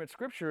Testament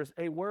Scriptures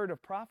a word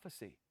of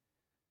prophecy.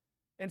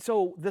 And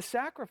so the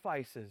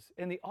sacrifices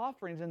and the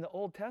offerings in the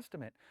Old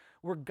Testament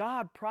were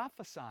God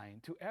prophesying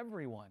to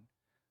everyone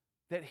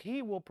that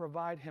He will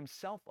provide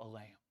Himself a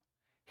lamb.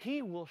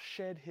 He will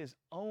shed His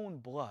own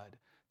blood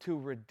to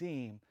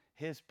redeem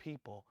His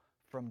people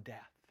from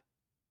death.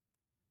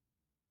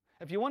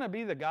 If you want to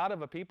be the God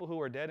of a people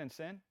who are dead in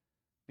sin,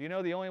 do you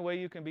know the only way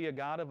you can be a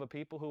God of a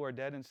people who are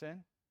dead in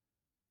sin?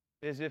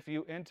 Is if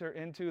you enter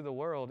into the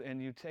world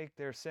and you take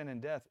their sin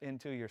and death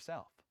into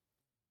yourself.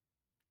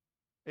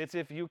 It's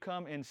if you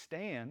come and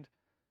stand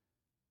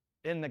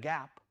in the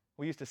gap.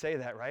 We used to say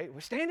that, right? We're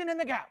standing in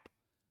the gap.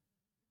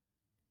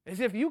 As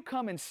if you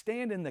come and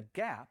stand in the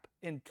gap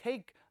and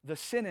take the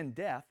sin and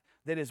death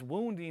that is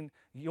wounding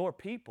your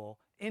people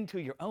into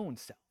your own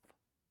self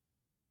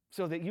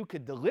so that you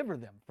could deliver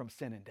them from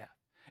sin and death.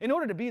 In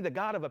order to be the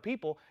God of a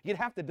people, you'd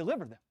have to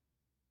deliver them.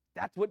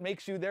 That's what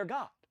makes you their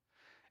God.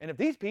 And if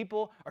these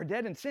people are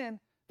dead in sin,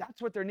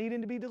 that's what they're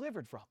needing to be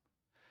delivered from.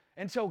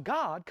 And so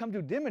God come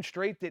to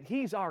demonstrate that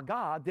He's our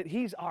God, that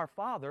He's our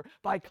Father,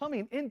 by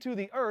coming into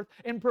the earth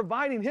and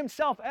providing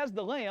Himself as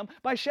the Lamb,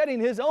 by shedding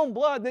His own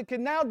blood that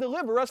can now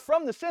deliver us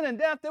from the sin and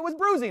death that was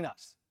bruising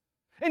us.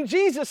 And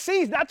Jesus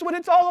sees that's what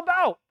it's all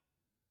about.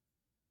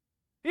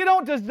 You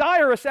don't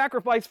desire a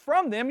sacrifice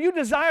from them, you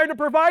desire to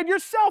provide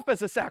yourself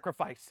as a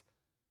sacrifice.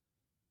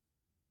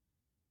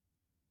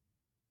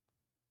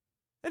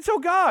 And so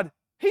God,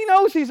 He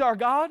knows He's our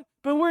God,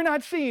 but we're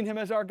not seeing Him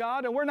as our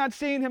God, and we're not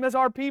seeing Him as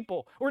our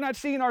people. We're not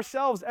seeing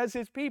ourselves as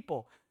His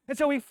people. And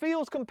so He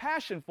feels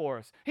compassion for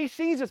us. He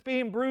sees us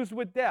being bruised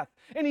with death,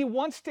 and He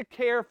wants to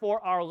care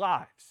for our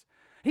lives.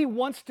 He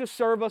wants to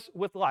serve us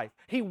with life.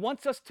 He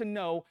wants us to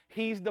know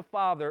He's the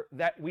Father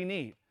that we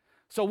need.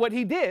 So what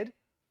He did,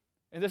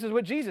 and this is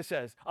what Jesus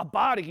says, a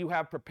body you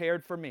have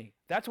prepared for me.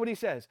 That's what He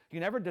says. You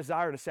never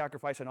desired to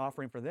sacrifice an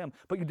offering for them,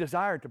 but you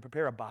desired to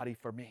prepare a body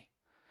for me,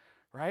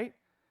 right?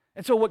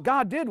 And so what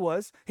God did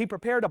was He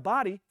prepared a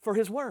body for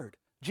His Word.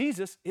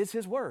 Jesus is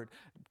His Word.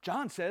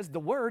 John says the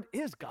Word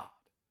is God.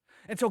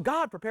 And so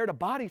God prepared a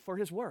body for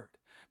His Word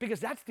because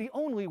that's the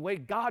only way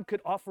God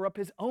could offer up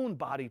His own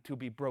body to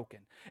be broken.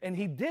 And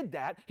He did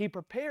that. He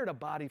prepared a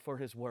body for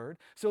His Word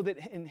so that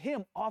in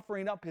Him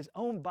offering up His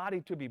own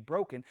body to be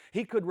broken,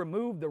 He could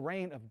remove the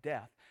reign of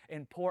death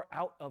and pour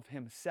out of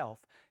Himself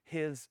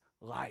His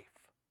life.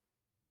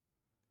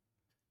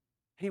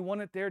 He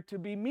wanted there to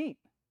be meat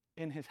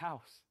in His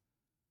house.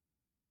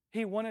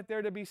 He wanted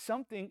there to be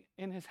something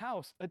in His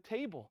house, a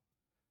table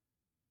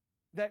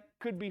that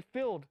could be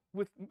filled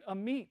with a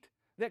meat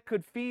that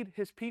could feed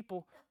His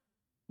people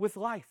with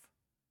life.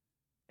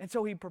 And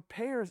so He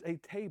prepares a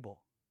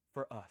table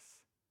for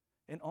us.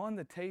 And on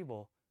the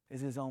table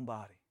is His own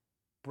body,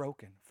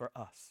 broken for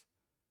us,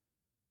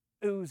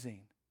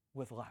 oozing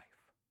with life,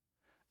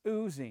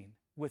 oozing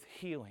with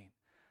healing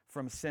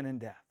from sin and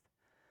death,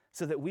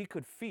 so that we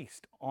could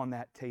feast on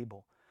that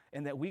table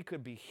and that we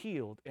could be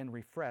healed and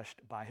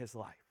refreshed by his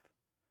life.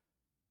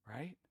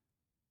 Right?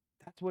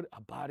 That's what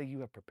a body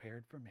you have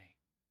prepared for me.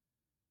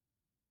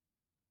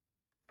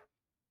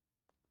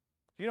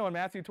 You know, in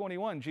Matthew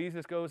 21,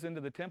 Jesus goes into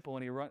the temple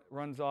and he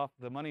runs off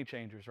the money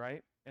changers,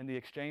 right? And the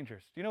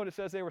exchangers. Do you know what it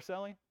says they were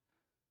selling?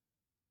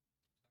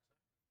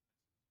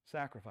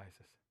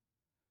 Sacrifices.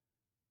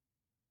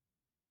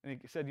 And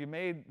he said, you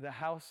made the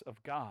house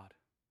of God,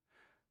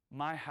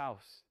 my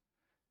house,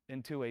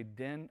 into a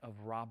den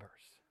of robbers.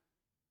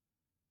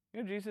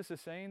 You know what Jesus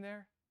is saying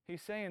there?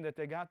 He's saying that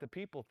they got the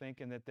people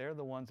thinking that they're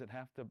the ones that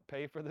have to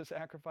pay for the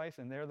sacrifice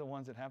and they're the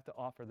ones that have to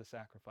offer the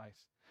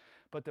sacrifice.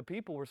 But the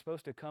people were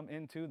supposed to come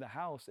into the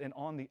house, and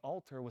on the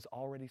altar was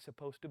already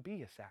supposed to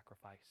be a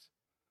sacrifice,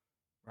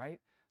 right?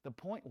 The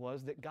point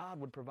was that God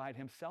would provide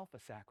himself a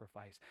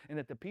sacrifice, and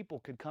that the people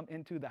could come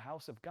into the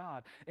house of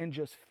God and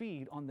just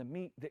feed on the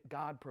meat that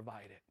God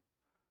provided.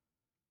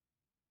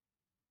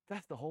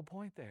 That's the whole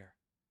point there.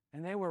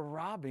 And they were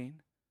robbing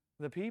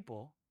the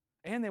people,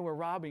 and they were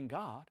robbing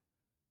God.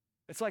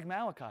 It's like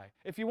Malachi.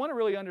 If you want to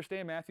really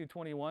understand Matthew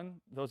 21,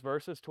 those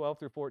verses 12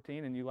 through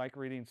 14, and you like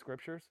reading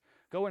scriptures,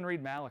 go and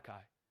read Malachi.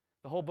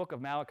 The whole book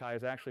of Malachi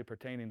is actually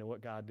pertaining to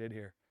what God did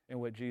here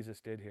and what Jesus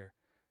did here.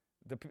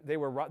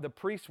 The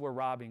priests were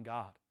robbing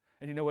God.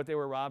 And you know what they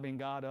were robbing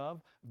God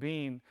of?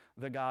 Being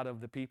the God of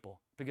the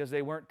people. Because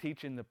they weren't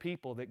teaching the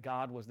people that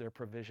God was their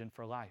provision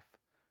for life.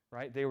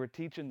 Right? They were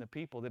teaching the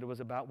people that it was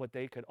about what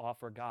they could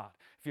offer God.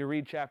 If you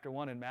read chapter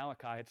 1 in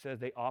Malachi, it says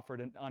they offered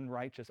an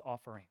unrighteous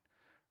offering.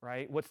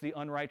 Right? What's the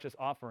unrighteous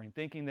offering?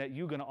 Thinking that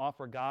you're going to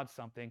offer God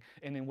something,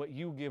 and then what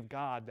you give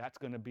God, that's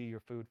going to be your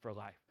food for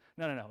life.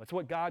 No. It's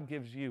what God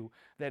gives you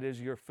that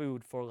is your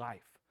food for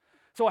life.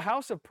 So a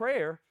house of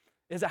prayer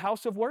is a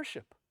house of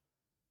worship.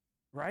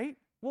 Right?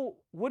 Well,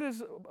 what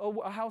is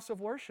a house of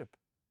worship?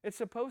 It's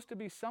supposed to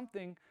be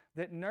something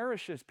that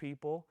nourishes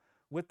people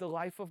with the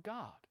life of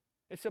God.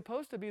 It's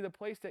supposed to be the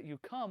place that you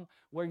come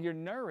where you're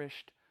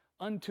nourished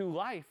unto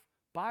life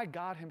by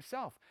God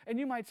himself. And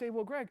you might say,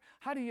 well, Greg,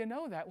 how do you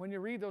know that when you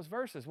read those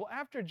verses? Well,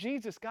 after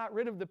Jesus got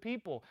rid of the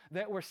people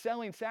that were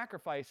selling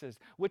sacrifices,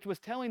 which was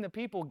telling the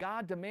people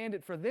God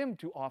demanded for them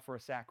to offer a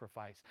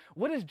sacrifice,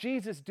 what does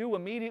Jesus do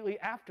immediately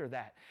after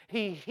that?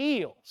 He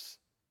heals.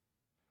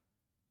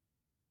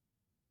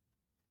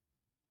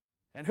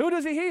 And who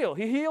does he heal?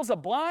 He heals a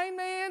blind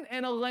man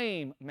and a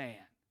lame man.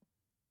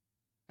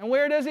 And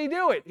where does he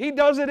do it? He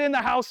does it in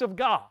the house of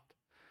God.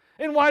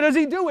 And why does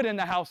he do it in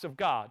the house of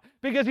God?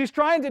 Because he's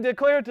trying to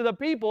declare to the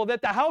people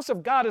that the house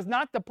of God is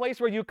not the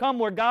place where you come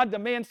where God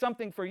demands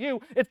something for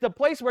you. It's the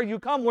place where you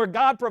come where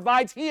God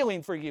provides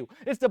healing for you.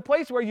 It's the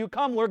place where you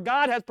come where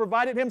God has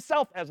provided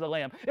himself as the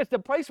lamb. It's the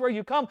place where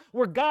you come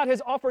where God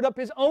has offered up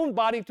his own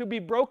body to be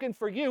broken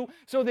for you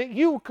so that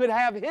you could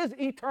have his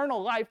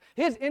eternal life,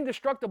 his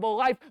indestructible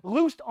life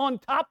loosed on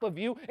top of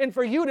you, and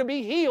for you to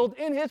be healed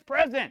in his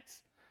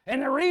presence.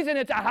 And the reason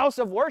it's a house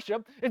of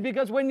worship is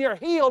because when you're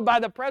healed by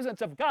the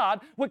presence of God,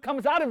 what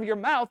comes out of your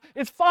mouth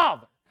is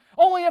Father.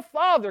 Only a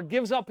father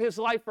gives up his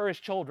life for his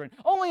children.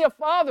 Only a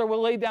father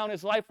will lay down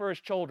his life for his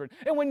children.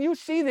 And when you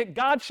see that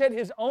God shed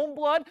his own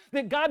blood,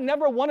 that God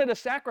never wanted a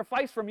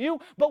sacrifice from you,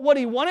 but what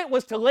he wanted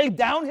was to lay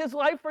down his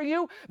life for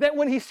you, that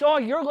when he saw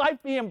your life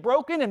being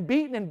broken and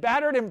beaten and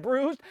battered and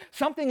bruised,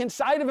 something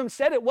inside of him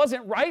said it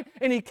wasn't right,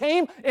 and he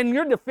came in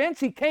your defense.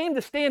 He came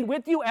to stand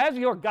with you as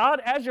your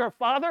God, as your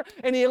Father,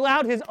 and he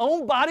allowed his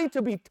own body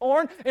to be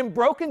torn and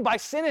broken by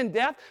sin and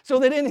death, so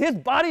that in his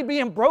body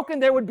being broken,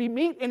 there would be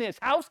meat in his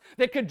house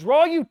that could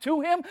draw you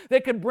to him,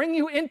 that could bring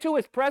you into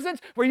his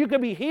presence, where you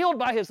could be healed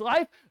by his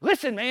life.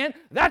 Listen, man,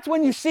 that's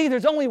when you see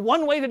there's only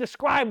one way to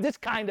describe this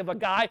kind of a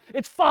guy.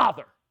 It's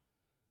Father.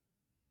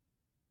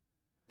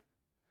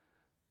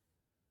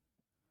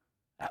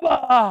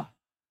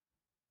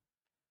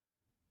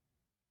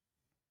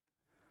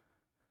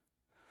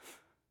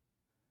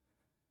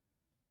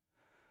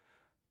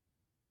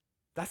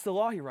 That's the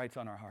law he writes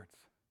on our hearts.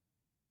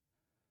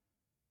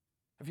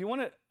 If you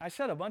want to, I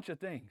said a bunch of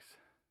things.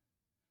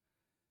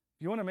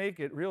 If you want to make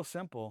it real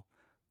simple,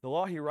 the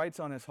law he writes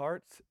on his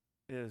hearts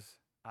is,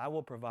 I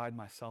will provide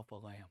myself a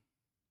lamb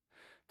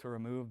to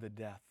remove the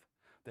death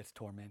that's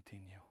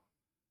tormenting you.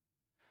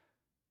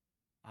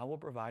 I will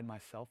provide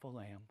myself a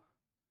lamb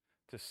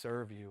to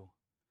serve you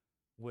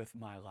with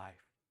my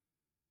life.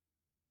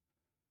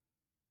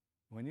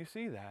 When you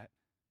see that,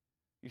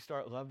 you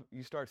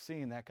start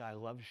seeing that guy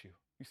loves you.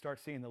 You start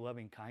seeing the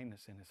loving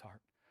kindness in his heart.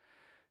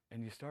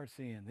 And you start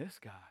seeing this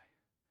guy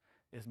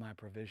is my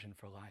provision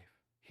for life.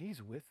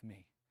 He's with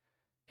me.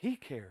 He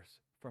cares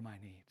for my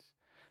needs.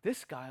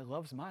 This guy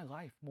loves my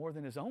life more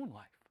than his own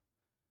life.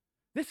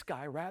 This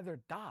guy rather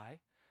die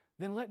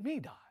than let me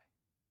die.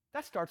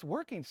 That starts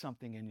working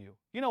something in you.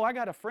 You know, I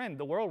got a friend,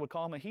 the world would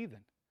call him a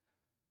heathen.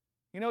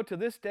 You know, to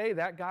this day,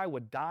 that guy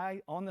would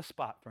die on the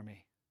spot for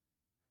me.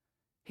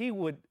 He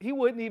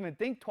wouldn't even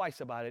think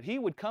twice about it. He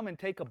would come and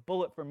take a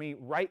bullet for me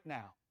right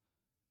now.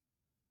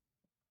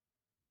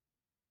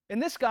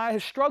 And this guy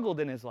has struggled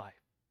in his life.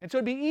 And so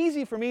it'd be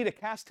easy for me to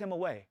cast him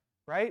away,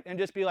 right? And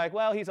just be like,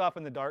 well, he's off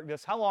in the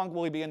darkness. How long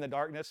will he be in the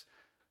darkness?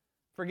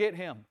 Forget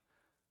him.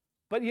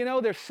 But you know,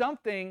 there's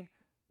something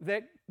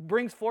that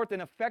brings forth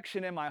an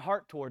affection in my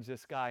heart towards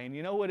this guy. And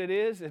you know what it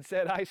is? It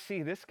said, I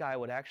see this guy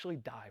would actually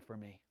die for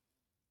me.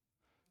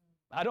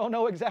 I don't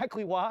know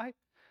exactly why.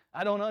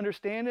 I don't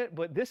understand it,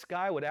 but this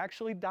guy would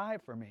actually die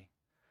for me.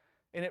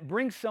 And it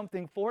brings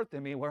something forth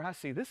in me where I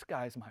see this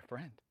guy is my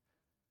friend.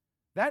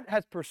 That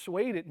has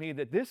persuaded me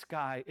that this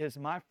guy is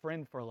my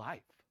friend for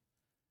life.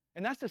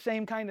 And that's the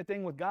same kind of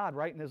thing with God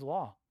writing his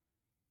law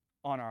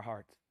on our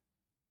hearts.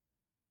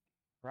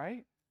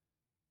 Right?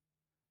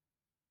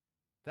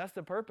 That's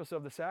the purpose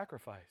of the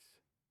sacrifice.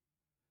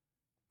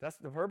 That's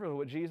the purpose of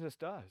what Jesus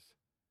does.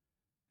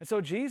 And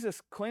so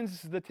Jesus cleanses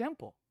the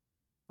temple,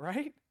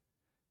 right?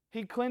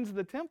 He cleansed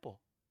the temple.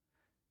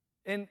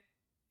 And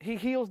he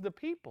heals the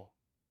people.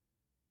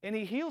 And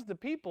he heals the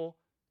people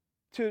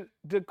to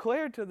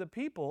declare to the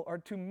people or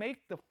to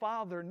make the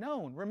Father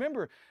known.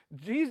 Remember,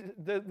 Jesus,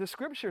 the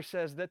scripture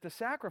says that the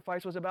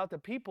sacrifice was about the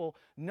people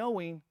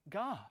knowing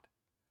God.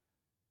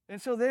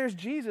 And so there's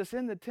Jesus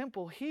in the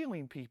temple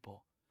healing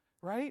people,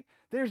 right?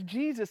 There's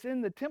Jesus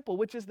in the temple,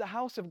 which is the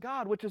house of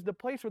God, which is the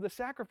place where the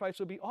sacrifice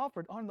will be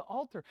offered on the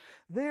altar.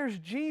 There's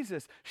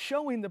Jesus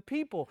showing the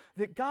people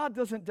that God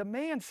doesn't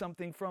demand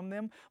something from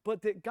them,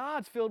 but that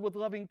God's filled with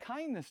loving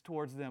kindness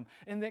towards them,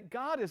 and that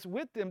God is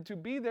with them to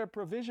be their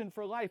provision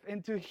for life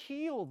and to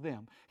heal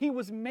them. He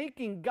was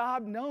making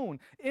God known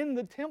in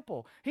the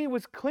temple. He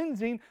was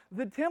cleansing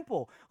the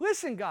temple.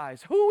 Listen,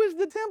 guys, who is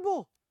the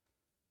temple?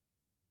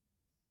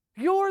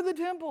 You're the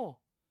temple.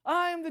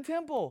 I am the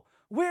temple.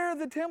 We're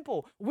the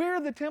temple. We're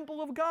the temple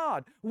of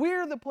God.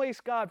 We're the place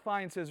God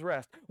finds his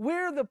rest.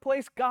 We're the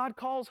place God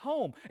calls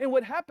home. And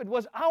what happened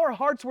was our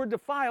hearts were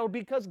defiled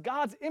because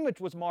God's image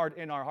was marred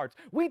in our hearts.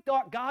 We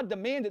thought God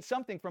demanded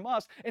something from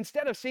us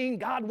instead of seeing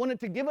God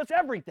wanted to give us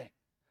everything.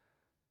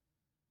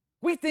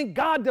 We think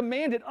God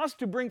demanded us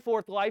to bring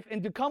forth life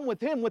and to come with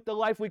him with the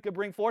life we could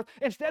bring forth,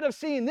 instead of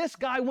seeing this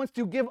guy wants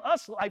to give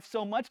us life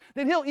so much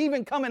that he'll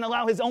even come and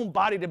allow his own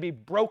body to be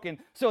broken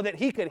so that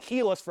he could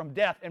heal us from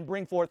death and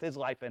bring forth his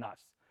life in us.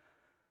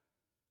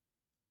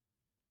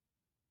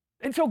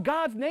 And so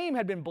God's name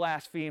had been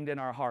blasphemed in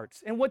our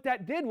hearts. And what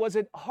that did was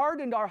it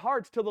hardened our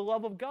hearts to the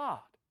love of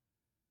God.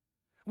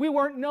 We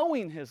weren't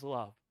knowing his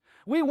love.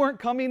 We weren't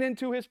coming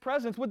into his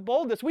presence with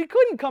boldness. We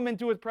couldn't come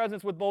into his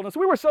presence with boldness.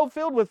 We were so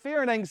filled with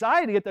fear and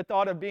anxiety at the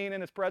thought of being in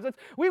his presence.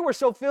 We were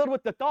so filled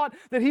with the thought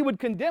that he would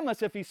condemn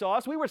us if he saw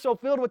us. We were so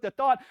filled with the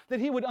thought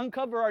that he would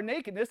uncover our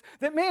nakedness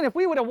that, man, if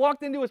we would have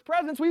walked into his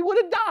presence, we would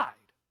have died.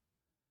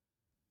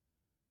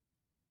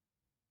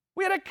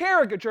 We had a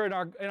caricature in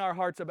our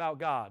hearts about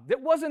God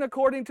that wasn't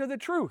according to the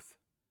truth.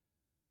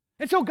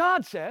 And so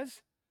God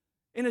says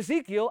in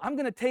Ezekiel, I'm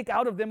going to take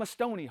out of them a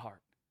stony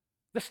heart.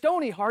 The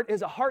stony heart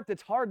is a heart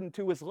that's hardened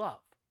to his love.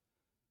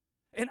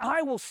 And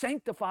I will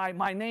sanctify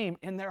my name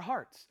in their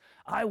hearts.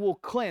 I will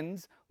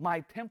cleanse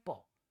my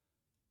temple.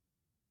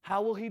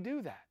 How will he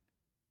do that?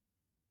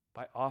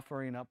 By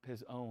offering up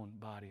his own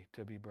body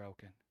to be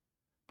broken.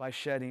 By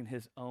shedding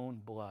his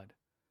own blood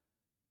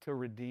to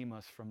redeem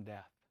us from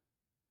death.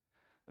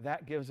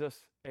 That gives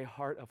us a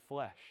heart of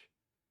flesh.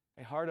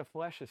 A heart of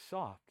flesh is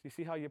soft. You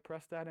see how you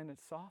press that and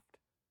it's soft?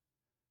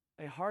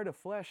 A heart of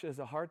flesh is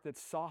a heart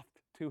that's soft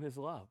to his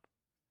love.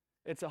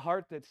 It's a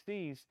heart that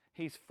sees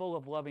he's full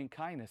of loving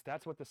kindness.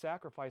 That's what the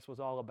sacrifice was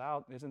all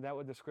about. Isn't that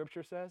what the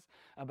scripture says?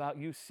 About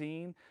you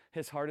seeing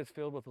his heart is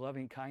filled with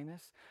loving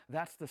kindness?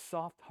 That's the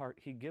soft heart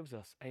he gives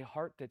us. A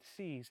heart that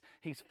sees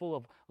he's full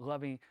of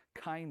loving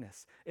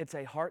kindness. It's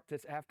a heart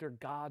that's after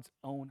God's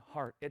own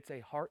heart. It's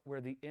a heart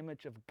where the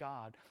image of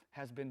God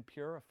has been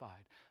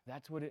purified.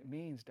 That's what it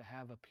means to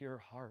have a pure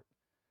heart.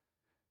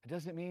 It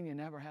doesn't mean you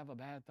never have a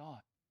bad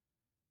thought.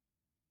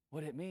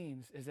 What it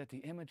means is that the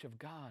image of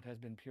God has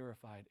been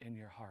purified in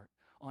your heart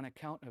on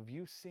account of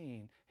you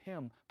seeing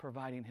him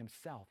providing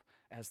himself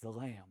as the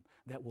lamb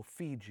that will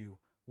feed you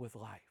with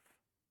life.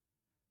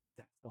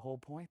 That's the whole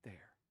point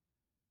there,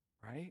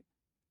 right?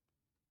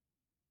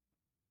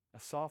 A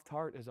soft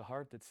heart is a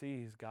heart that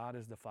sees God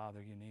as the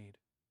father you need,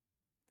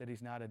 that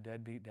he's not a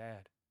deadbeat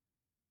dad.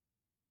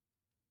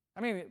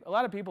 I mean, a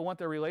lot of people want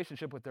their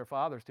relationship with their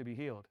fathers to be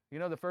healed. You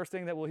know the first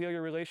thing that will heal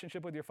your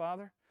relationship with your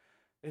father?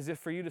 Is it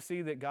for you to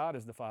see that God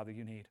is the father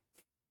you need.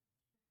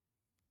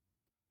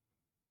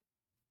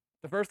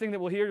 The first thing that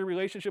will heal your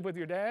relationship with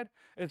your dad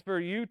is for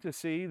you to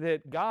see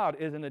that God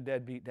isn't a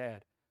deadbeat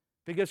dad.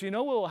 Because you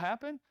know what will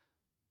happen?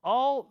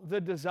 All the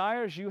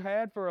desires you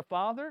had for a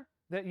father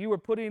that you were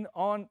putting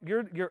on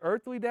your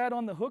earthly dad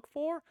on the hook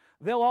for,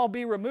 they'll all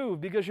be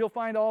removed because you'll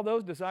find all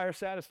those desires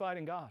satisfied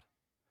in God.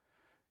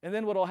 And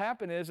then what will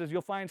happen is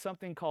you'll find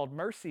something called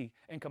mercy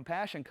and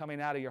compassion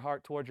coming out of your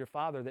heart towards your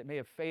father that may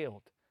have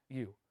failed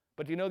you.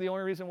 But do you know the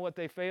only reason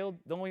the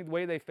only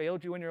way they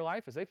failed you in your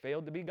life is they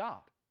failed to be God.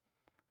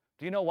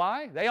 Do you know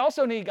why? They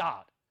also need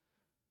God.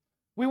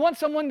 We want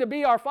someone to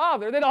be our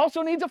father that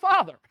also needs a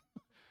father.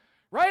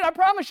 Right? I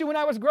promise you, when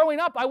I was growing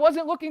up, I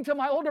wasn't looking to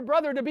my older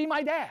brother to be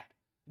my dad.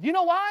 Do you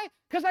know why?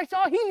 Because I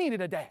saw he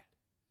needed a dad.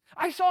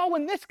 I saw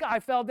when this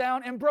guy fell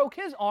down and broke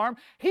his arm,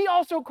 he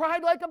also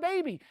cried like a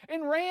baby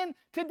and ran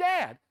to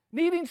dad.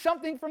 needing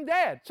something from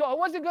dad. So I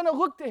wasn't going to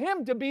look to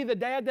him to be the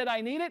dad that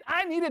I needed.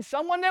 I needed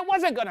someone that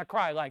wasn't going to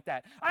cry like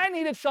that. I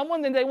needed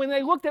someone that when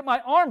they looked at my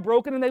arm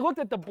broken and they looked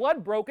at the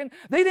blood broken,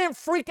 they didn't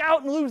freak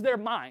out and lose their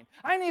mind.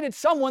 I needed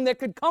someone that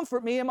could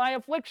comfort me in my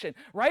affliction,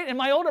 right? And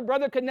my older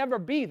brother could never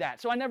be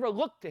that, so I never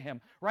looked to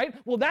him, right?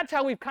 Well, that's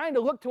how we've kind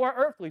of looked to our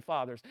earthly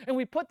fathers, and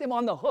we put them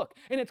on the hook,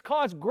 and it's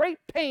caused great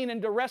pain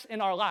and duress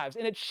in our lives,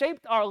 and it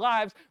shaped our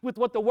lives with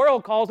what the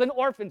world calls an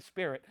orphan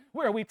spirit,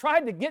 where we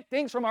tried to get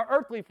things from our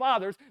earthly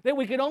fathers that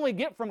we could only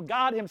get from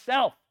God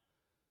himself.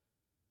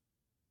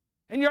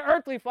 And your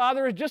earthly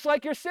father is just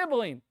like your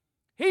sibling.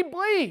 He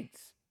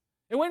bleeds.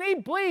 And when he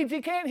bleeds,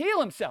 he can't heal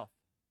himself.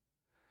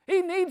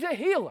 He needs a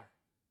healer.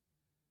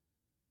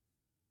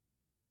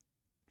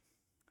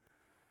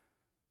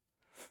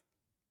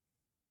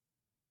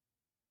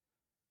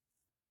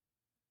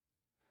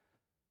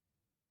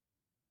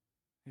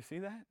 You see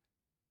that?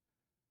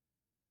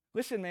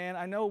 Listen, man,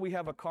 I know we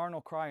have a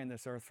carnal cry in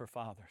this earth for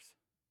fathers.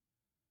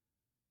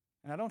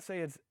 And I don't say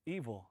it's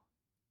evil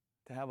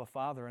to have a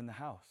father in the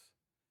house.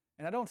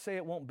 And I don't say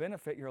it won't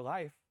benefit your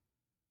life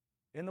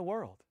in the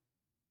world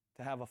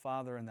to have a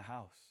father in the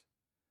house.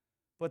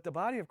 But the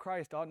body of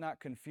Christ ought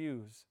not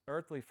confuse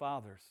earthly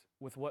fathers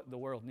with what the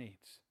world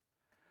needs.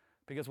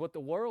 Because what the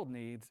world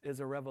needs is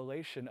a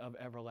revelation of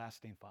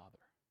everlasting Father.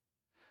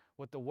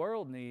 What the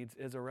world needs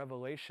is a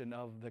revelation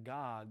of the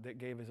God that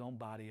gave his own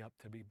body up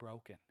to be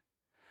broken.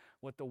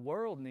 What the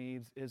world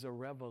needs is a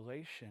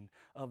revelation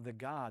of the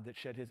God that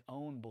shed his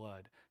own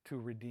blood to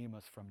redeem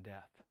us from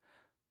death.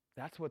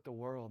 That's what the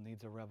world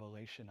needs a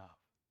revelation of,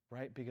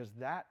 right? Because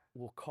that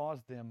will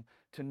cause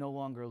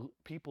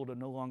people to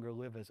no longer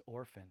live as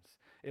orphans.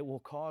 It will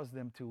cause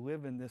them to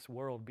live in this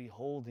world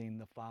beholding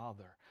the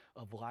Father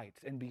of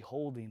lights and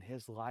beholding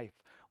his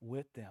life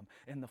with them.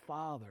 And the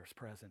Father's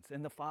presence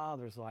and the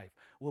Father's life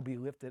will be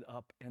lifted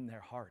up in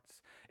their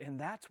hearts. And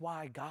that's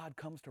why God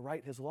comes to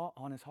write his law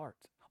on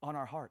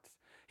our hearts.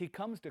 He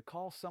comes to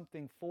call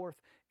something forth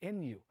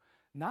in you,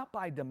 not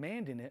by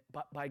demanding it,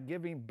 but by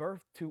giving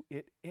birth to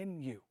it in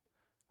you,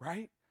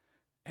 right?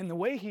 And the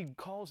way he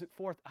calls it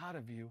forth out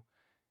of you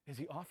is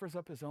he offers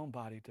up his own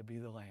body to be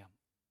the lamb.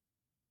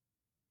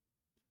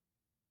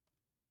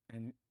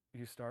 And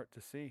you start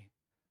to see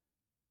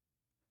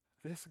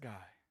this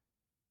guy.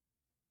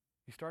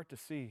 You start to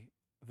see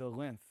the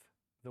length,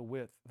 the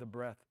width, the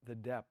breadth, the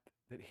depth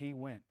that he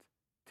went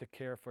to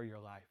care for your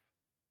life.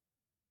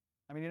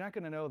 I mean, you're not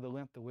going to know the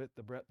length, the width,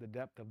 the breadth, the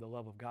depth of the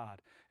love of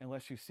God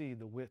unless you see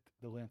the width,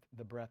 the length,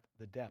 the breadth,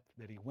 the depth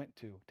that he went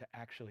to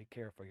actually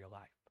care for your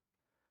life.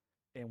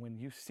 And when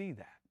you see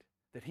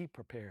that he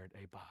prepared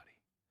a body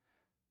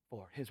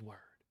for his word,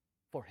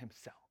 for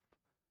himself,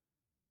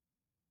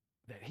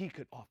 that he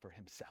could offer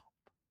himself,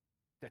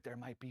 that there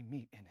might be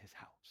meat in his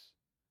house.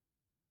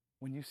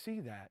 When you see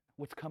that,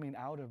 what's coming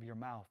out of your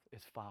mouth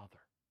is Father,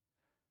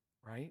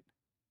 right?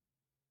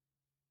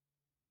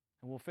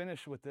 And we'll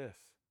finish with this,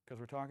 because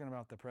we're talking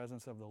about the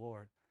presence of the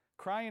Lord.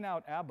 Crying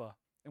out, Abba,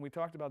 and we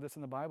talked about this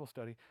in the Bible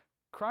study.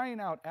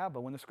 Crying out,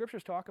 Abba, when the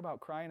scriptures talk about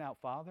crying out,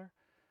 Father,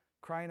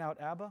 crying out,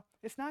 Abba,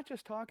 it's not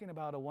just talking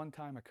about a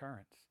one-time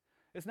occurrence.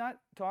 It's not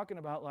talking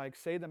about like,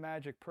 say the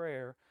magic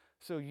prayer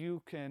so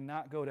you can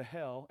not go to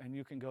hell and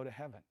you can go to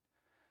heaven.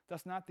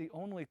 That's not the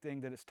only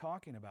thing that it's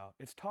talking about.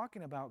 It's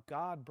talking about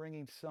God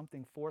bringing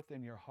something forth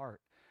in your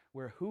heart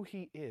where who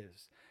he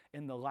is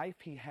and the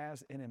life he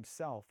has in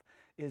himself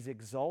is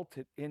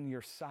exalted in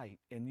your sight,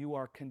 and you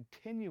are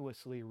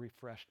continuously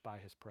refreshed by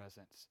his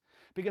presence.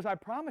 Because I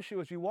promise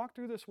you, as you walk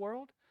through this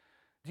world,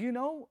 do you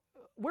know,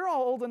 we're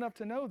all old enough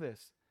to know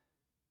this.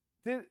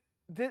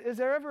 Is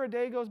there ever a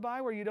day goes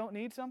by where you don't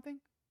need something?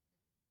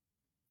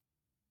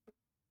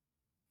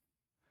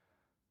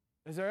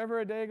 Is there ever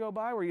a day go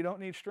by where you don't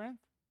need strength?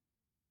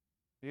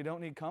 You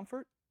don't need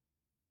comfort?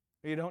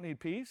 You don't need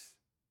peace?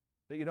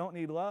 That you don't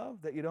need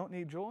love? That you don't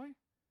need joy?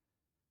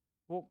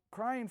 Well,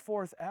 crying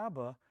forth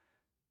Abba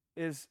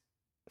is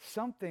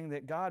something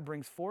that God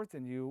brings forth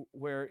in you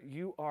where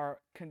you are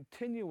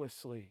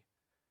continuously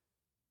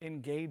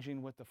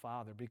engaging with the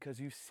Father because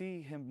you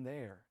see him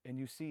there and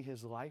you see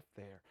his life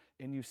there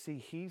and you see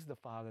he's the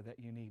Father that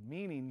you need,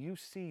 meaning you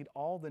see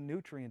all the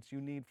nutrients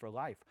you need for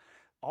life,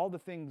 all the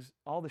things,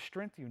 all the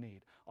strength you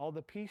need, all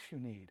the peace you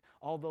need,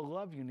 all the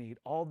love you need,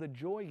 all the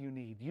joy you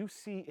need. You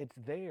see it's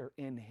there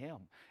in him,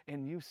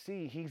 and you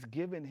see he's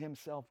given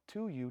himself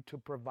to you to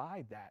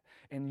provide that,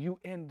 and you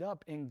end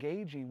up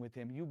engaging with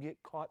him. You get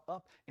caught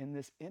up in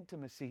this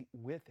intimacy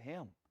with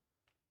him.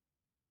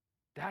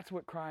 That's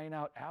what crying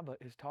out Abba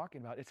is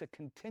talking about. It's a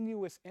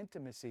continuous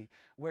intimacy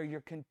where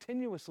you're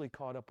continuously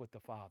caught up with the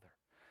Father.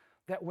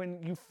 That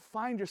when you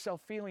find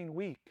yourself feeling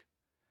weak,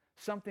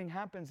 something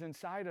happens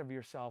inside of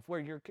yourself where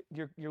you're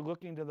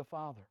looking to the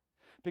Father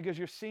because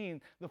you're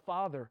seeing the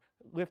Father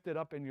lifted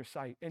up in your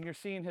sight, and you're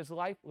seeing his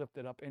life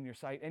lifted up in your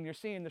sight, and you're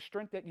seeing the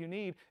strength that you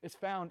need is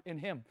found in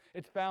him.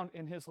 It's found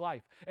in his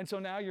life. And so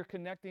now you're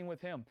connecting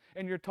with him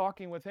and you're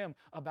talking with him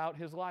about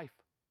his life.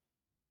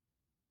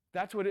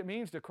 That's what it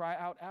means to cry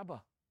out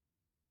Abba.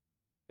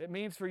 It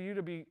means for you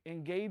to be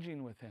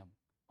engaging with him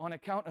on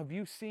account of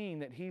you seeing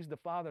that He's the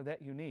Father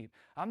that you need.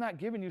 I'm not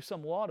giving you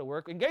some law to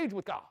work. Engage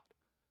with God.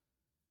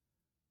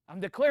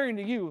 I'm declaring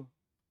to you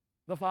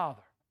the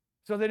Father,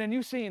 so that in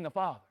you seeing the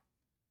Father,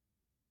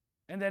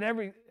 and that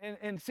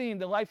and seeing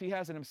the life He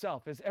has in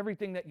Himself is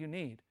everything that you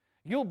need,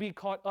 you'll be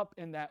caught up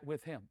in that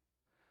with Him.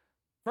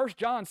 1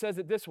 John says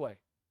it this way,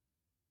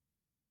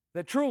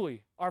 that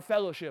truly our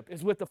fellowship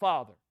is with the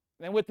Father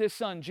and with His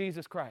Son,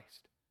 Jesus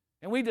Christ.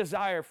 And we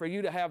desire for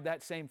you to have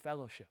that same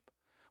fellowship.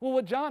 Well,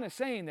 what John is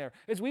saying there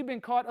is we've been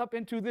caught up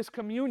into this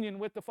communion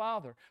with the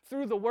Father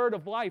through the word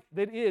of life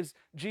that is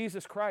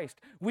Jesus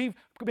Christ. We've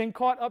been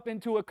caught up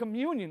into a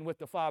communion with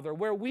the Father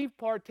where we've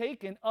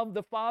partaken of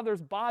the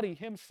Father's body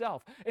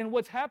Himself. And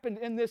what's happened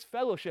in this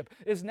fellowship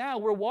is now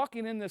we're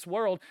walking in this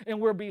world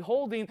and we're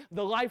beholding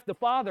the life the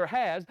Father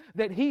has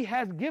that He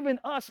has given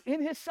us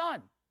in His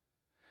Son.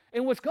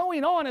 And what's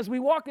going on as we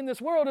walk in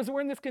this world is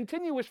we're in this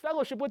continuous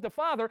fellowship with the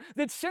Father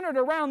that's centered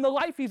around the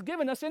life He's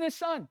given us in His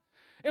Son.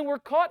 And we're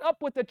caught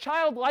up with the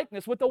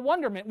childlikeness, with the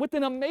wonderment, with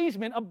an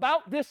amazement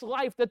about this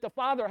life that the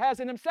Father has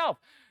in Himself.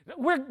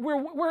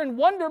 We're in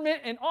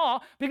wonderment and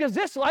awe because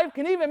this life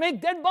can even make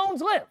dead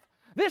bones live.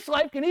 This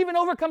life can even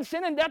overcome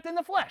sin and death in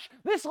the flesh.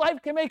 This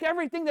life can make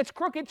everything that's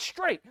crooked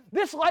straight.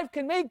 This life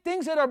can make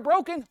things that are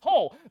broken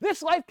whole.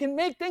 This life can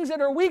make things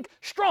that are weak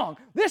strong.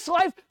 This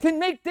life can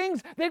make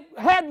things that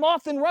had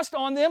moth and rust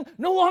on them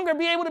no longer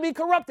be able to be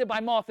corrupted by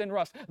moth and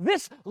rust.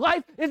 This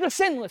life is a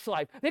sinless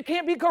life that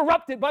can't be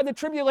corrupted by the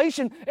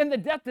tribulation and the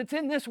death that's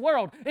in this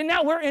world. And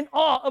now we're in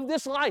awe of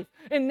this life.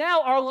 And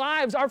now our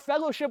lives, our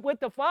fellowship with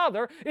the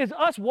Father is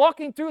us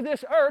walking through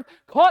this earth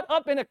caught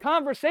up in a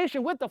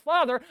conversation with the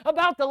Father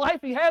about the life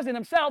He has in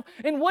Himself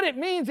and what it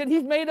means that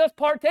He's made us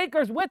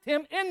partakers with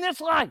Him in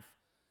this life.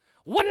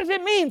 What does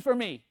it mean for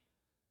me?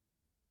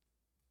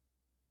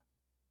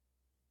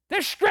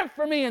 There's strength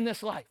for me in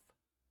this life.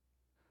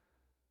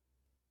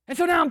 And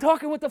so now I'm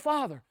talking with the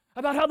Father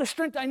about how the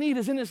strength I need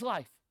is in this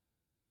life.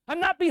 I'm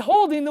not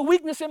beholding the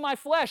weakness in my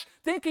flesh,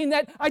 thinking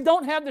that I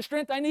don't have the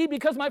strength I need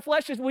because my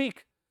flesh is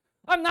weak.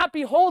 I'm not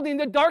beholding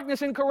the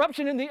darkness and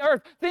corruption in the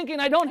earth, thinking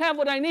I don't have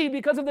what I need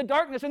because of the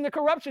darkness and the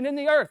corruption in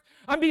the earth.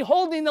 I'm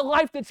beholding the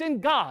life that's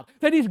in God,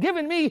 that He's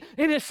given me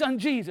in His Son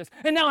Jesus.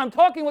 And now I'm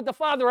talking with the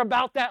Father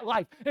about that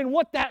life and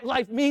what that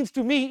life means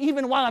to me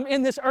even while I'm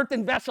in this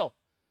earthen vessel.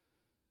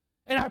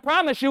 And I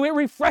promise you, it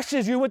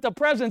refreshes you with the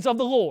presence of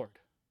the Lord.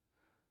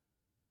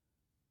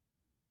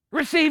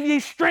 Receive ye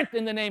strength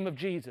in the name of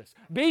Jesus.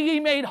 Be ye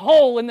made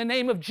whole in the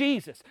name of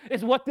Jesus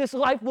is what this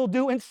life will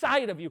do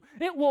inside of you.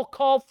 It will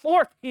call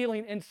forth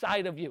healing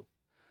inside of you.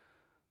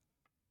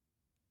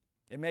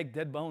 It make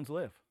dead bones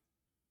live.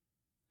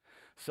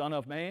 Son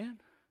of man,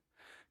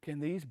 can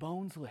these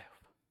bones live?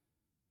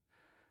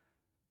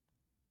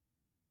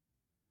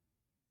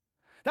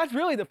 That's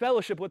really the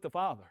fellowship with the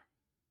Father.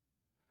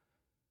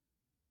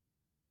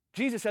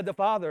 Jesus said the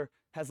Father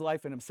has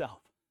life in Himself.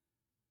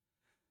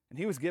 And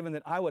He was given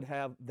that I would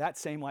have that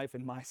same life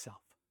in myself.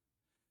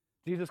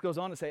 Jesus goes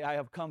on to say, I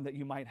have come that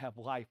you might have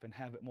life and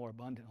have it more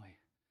abundantly.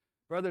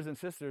 Brothers and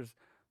sisters,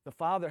 the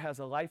Father has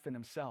a life in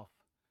Himself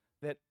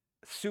that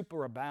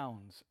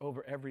superabounds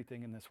over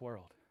everything in this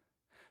world,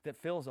 that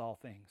fills all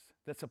things,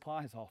 that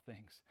supplies all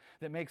things,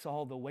 that makes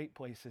all the waste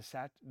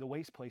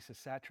places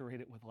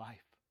saturated with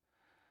life.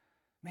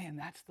 Man,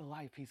 that's the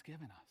life He's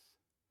given us,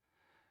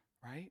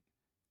 right?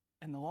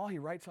 And the law He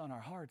writes on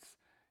our hearts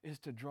is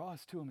to draw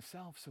us to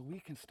Himself so we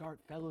can start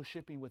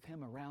fellowshipping with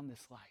Him around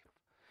this life.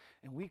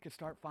 And we can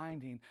start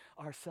finding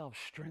ourselves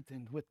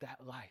strengthened with that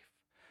life.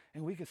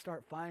 And we can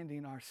start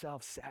finding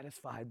ourselves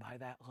satisfied by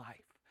that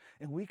life.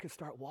 And we can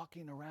start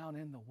walking around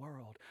in the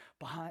world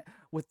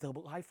with the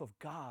life of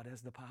God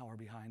as the power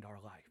behind our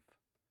life.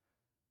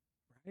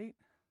 Right?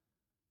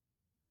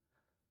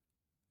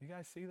 You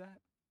guys see that?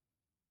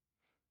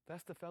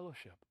 That's the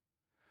fellowship.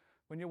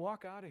 When you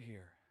walk out of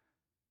here,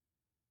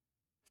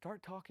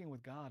 start talking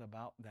with God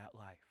about that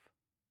life.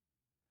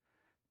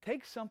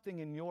 Take something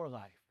in your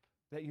life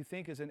that you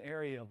think is an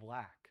area of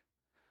lack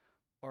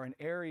or an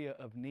area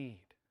of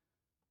need.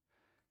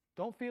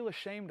 Don't feel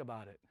ashamed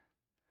about it.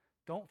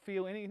 Don't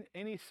feel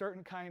any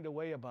certain kind of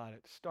way about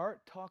it. Start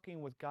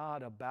talking with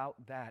God about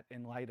that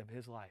in light of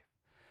His life.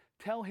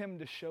 Tell Him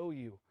to show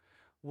you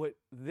what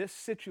this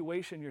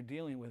situation you're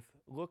dealing with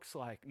looks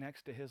like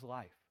next to His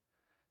life.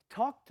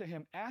 Talk to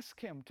Him.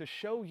 Ask Him to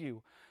show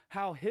you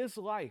how His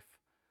life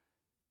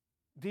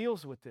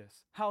deals with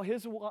this, how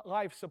His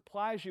life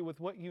supplies you with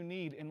what you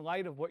need in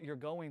light of what you're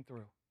going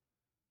through.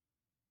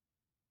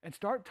 And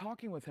start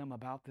talking with Him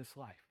about this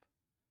life,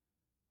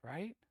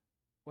 right?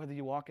 Whether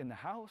you walk in the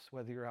house,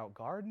 whether you're out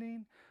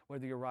gardening,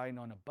 whether you're riding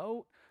on a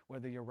boat,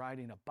 whether you're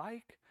riding a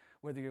bike,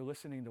 whether you're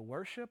listening to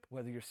worship,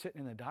 whether you're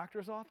sitting in the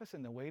doctor's office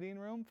in the waiting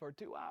room for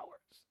 2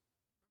 hours.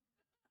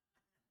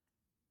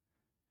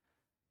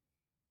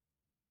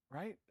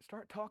 Right?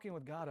 Start talking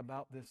with God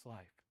about this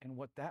life and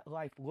what that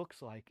life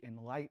looks like in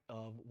light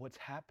of what's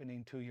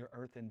happening to your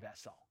earthen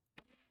vessel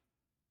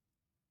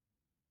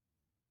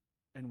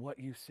and what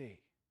you see.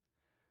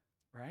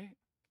 Right?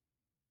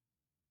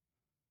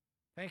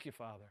 Thank you,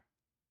 Father,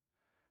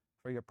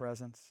 for your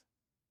presence.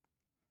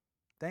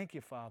 Thank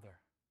you, Father,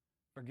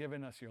 for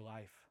giving us your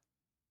life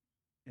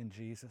in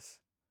Jesus.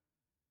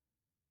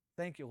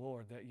 Thank you,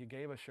 Lord, that you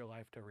gave us your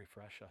life to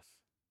refresh us,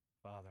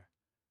 Father.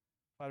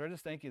 Father, I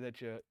just thank you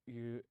that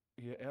you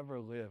ever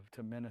live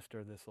to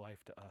minister this life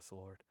to us,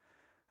 Lord.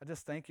 I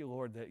just thank you,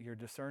 Lord, that you're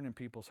discerning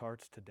people's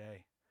hearts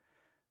today,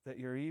 that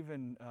you're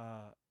even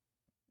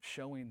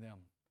showing them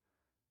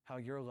how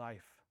your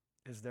life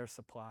is their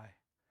supply,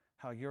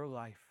 how your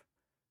life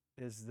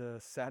is the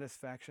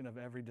satisfaction of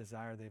every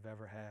desire they've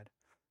ever had.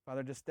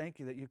 Father, just thank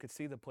you that you could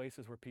see the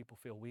places where people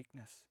feel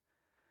weakness,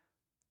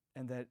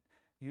 and that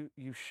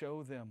you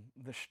show them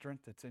the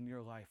strength that's in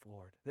your life,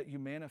 Lord, that you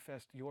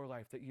manifest your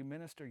life, that you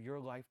minister your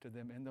life to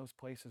them in those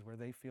places where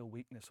they feel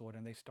weakness, Lord,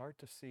 and they start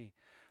to see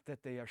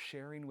that they are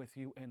sharing with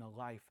you in a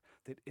life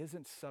that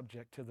isn't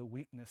subject to the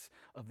weakness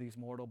of these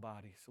mortal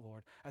bodies,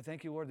 Lord. I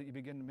thank you, Lord, that you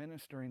begin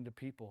ministering to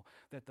people,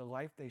 that the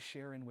life they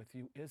share in with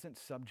you isn't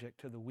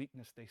subject to the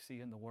weakness they see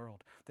in the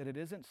world, that it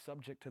isn't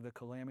subject to the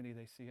calamity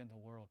they see in the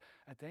world.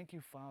 I thank you,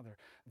 Father,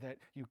 that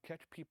you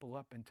catch people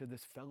up into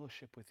this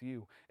fellowship with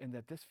you, and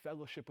that this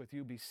fellowship with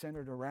you be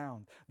centered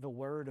around the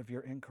word of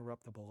your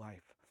incorruptible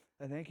life.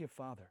 I thank you,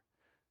 Father,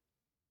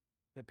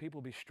 that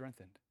people be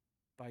strengthened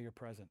by your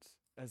presence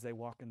as they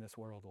walk in this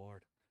world,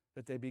 Lord,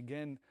 that they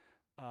begin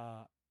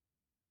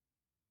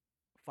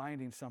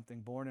finding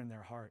something born in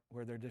their heart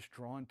where they're just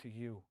drawn to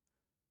you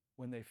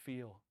when they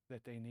feel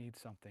that they need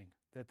something,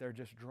 that they're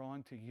just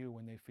drawn to you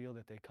when they feel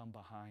that they come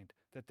behind,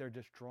 that they're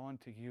just drawn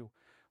to you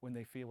when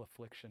they feel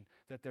affliction,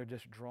 that they're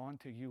just drawn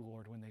to you,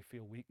 Lord, when they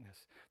feel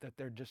weakness, that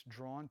they're just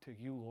drawn to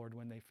you, Lord,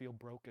 when they feel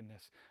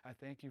brokenness. I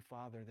thank you,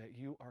 Father, that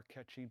you are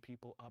catching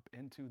people up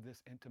into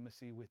this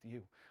intimacy with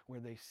you, where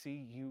they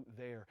see you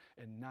there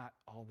and not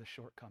all the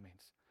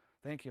shortcomings.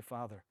 Thank you,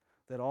 Father,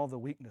 that all the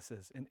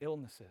weaknesses and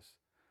illnesses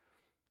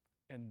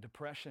and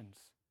depressions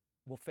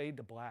will fade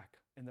to black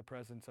in the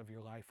presence of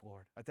your life,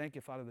 Lord. I thank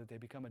you, Father, that they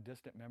become a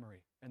distant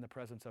memory in the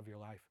presence of your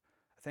life.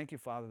 I thank you,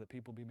 Father, that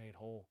people be made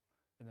whole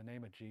in the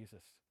name of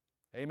Jesus.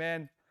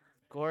 Amen.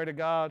 Glory to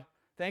God.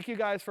 Thank you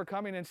guys for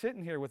coming and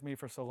sitting here with me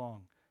for so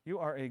long. You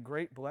are a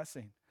great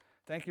blessing.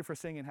 Thank you for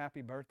singing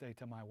happy birthday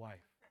to my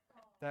wife.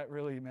 That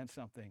really meant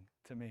something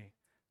to me.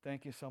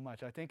 Thank you so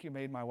much. I think you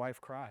made my wife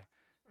cry.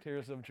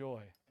 Tears of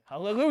joy.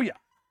 Hallelujah.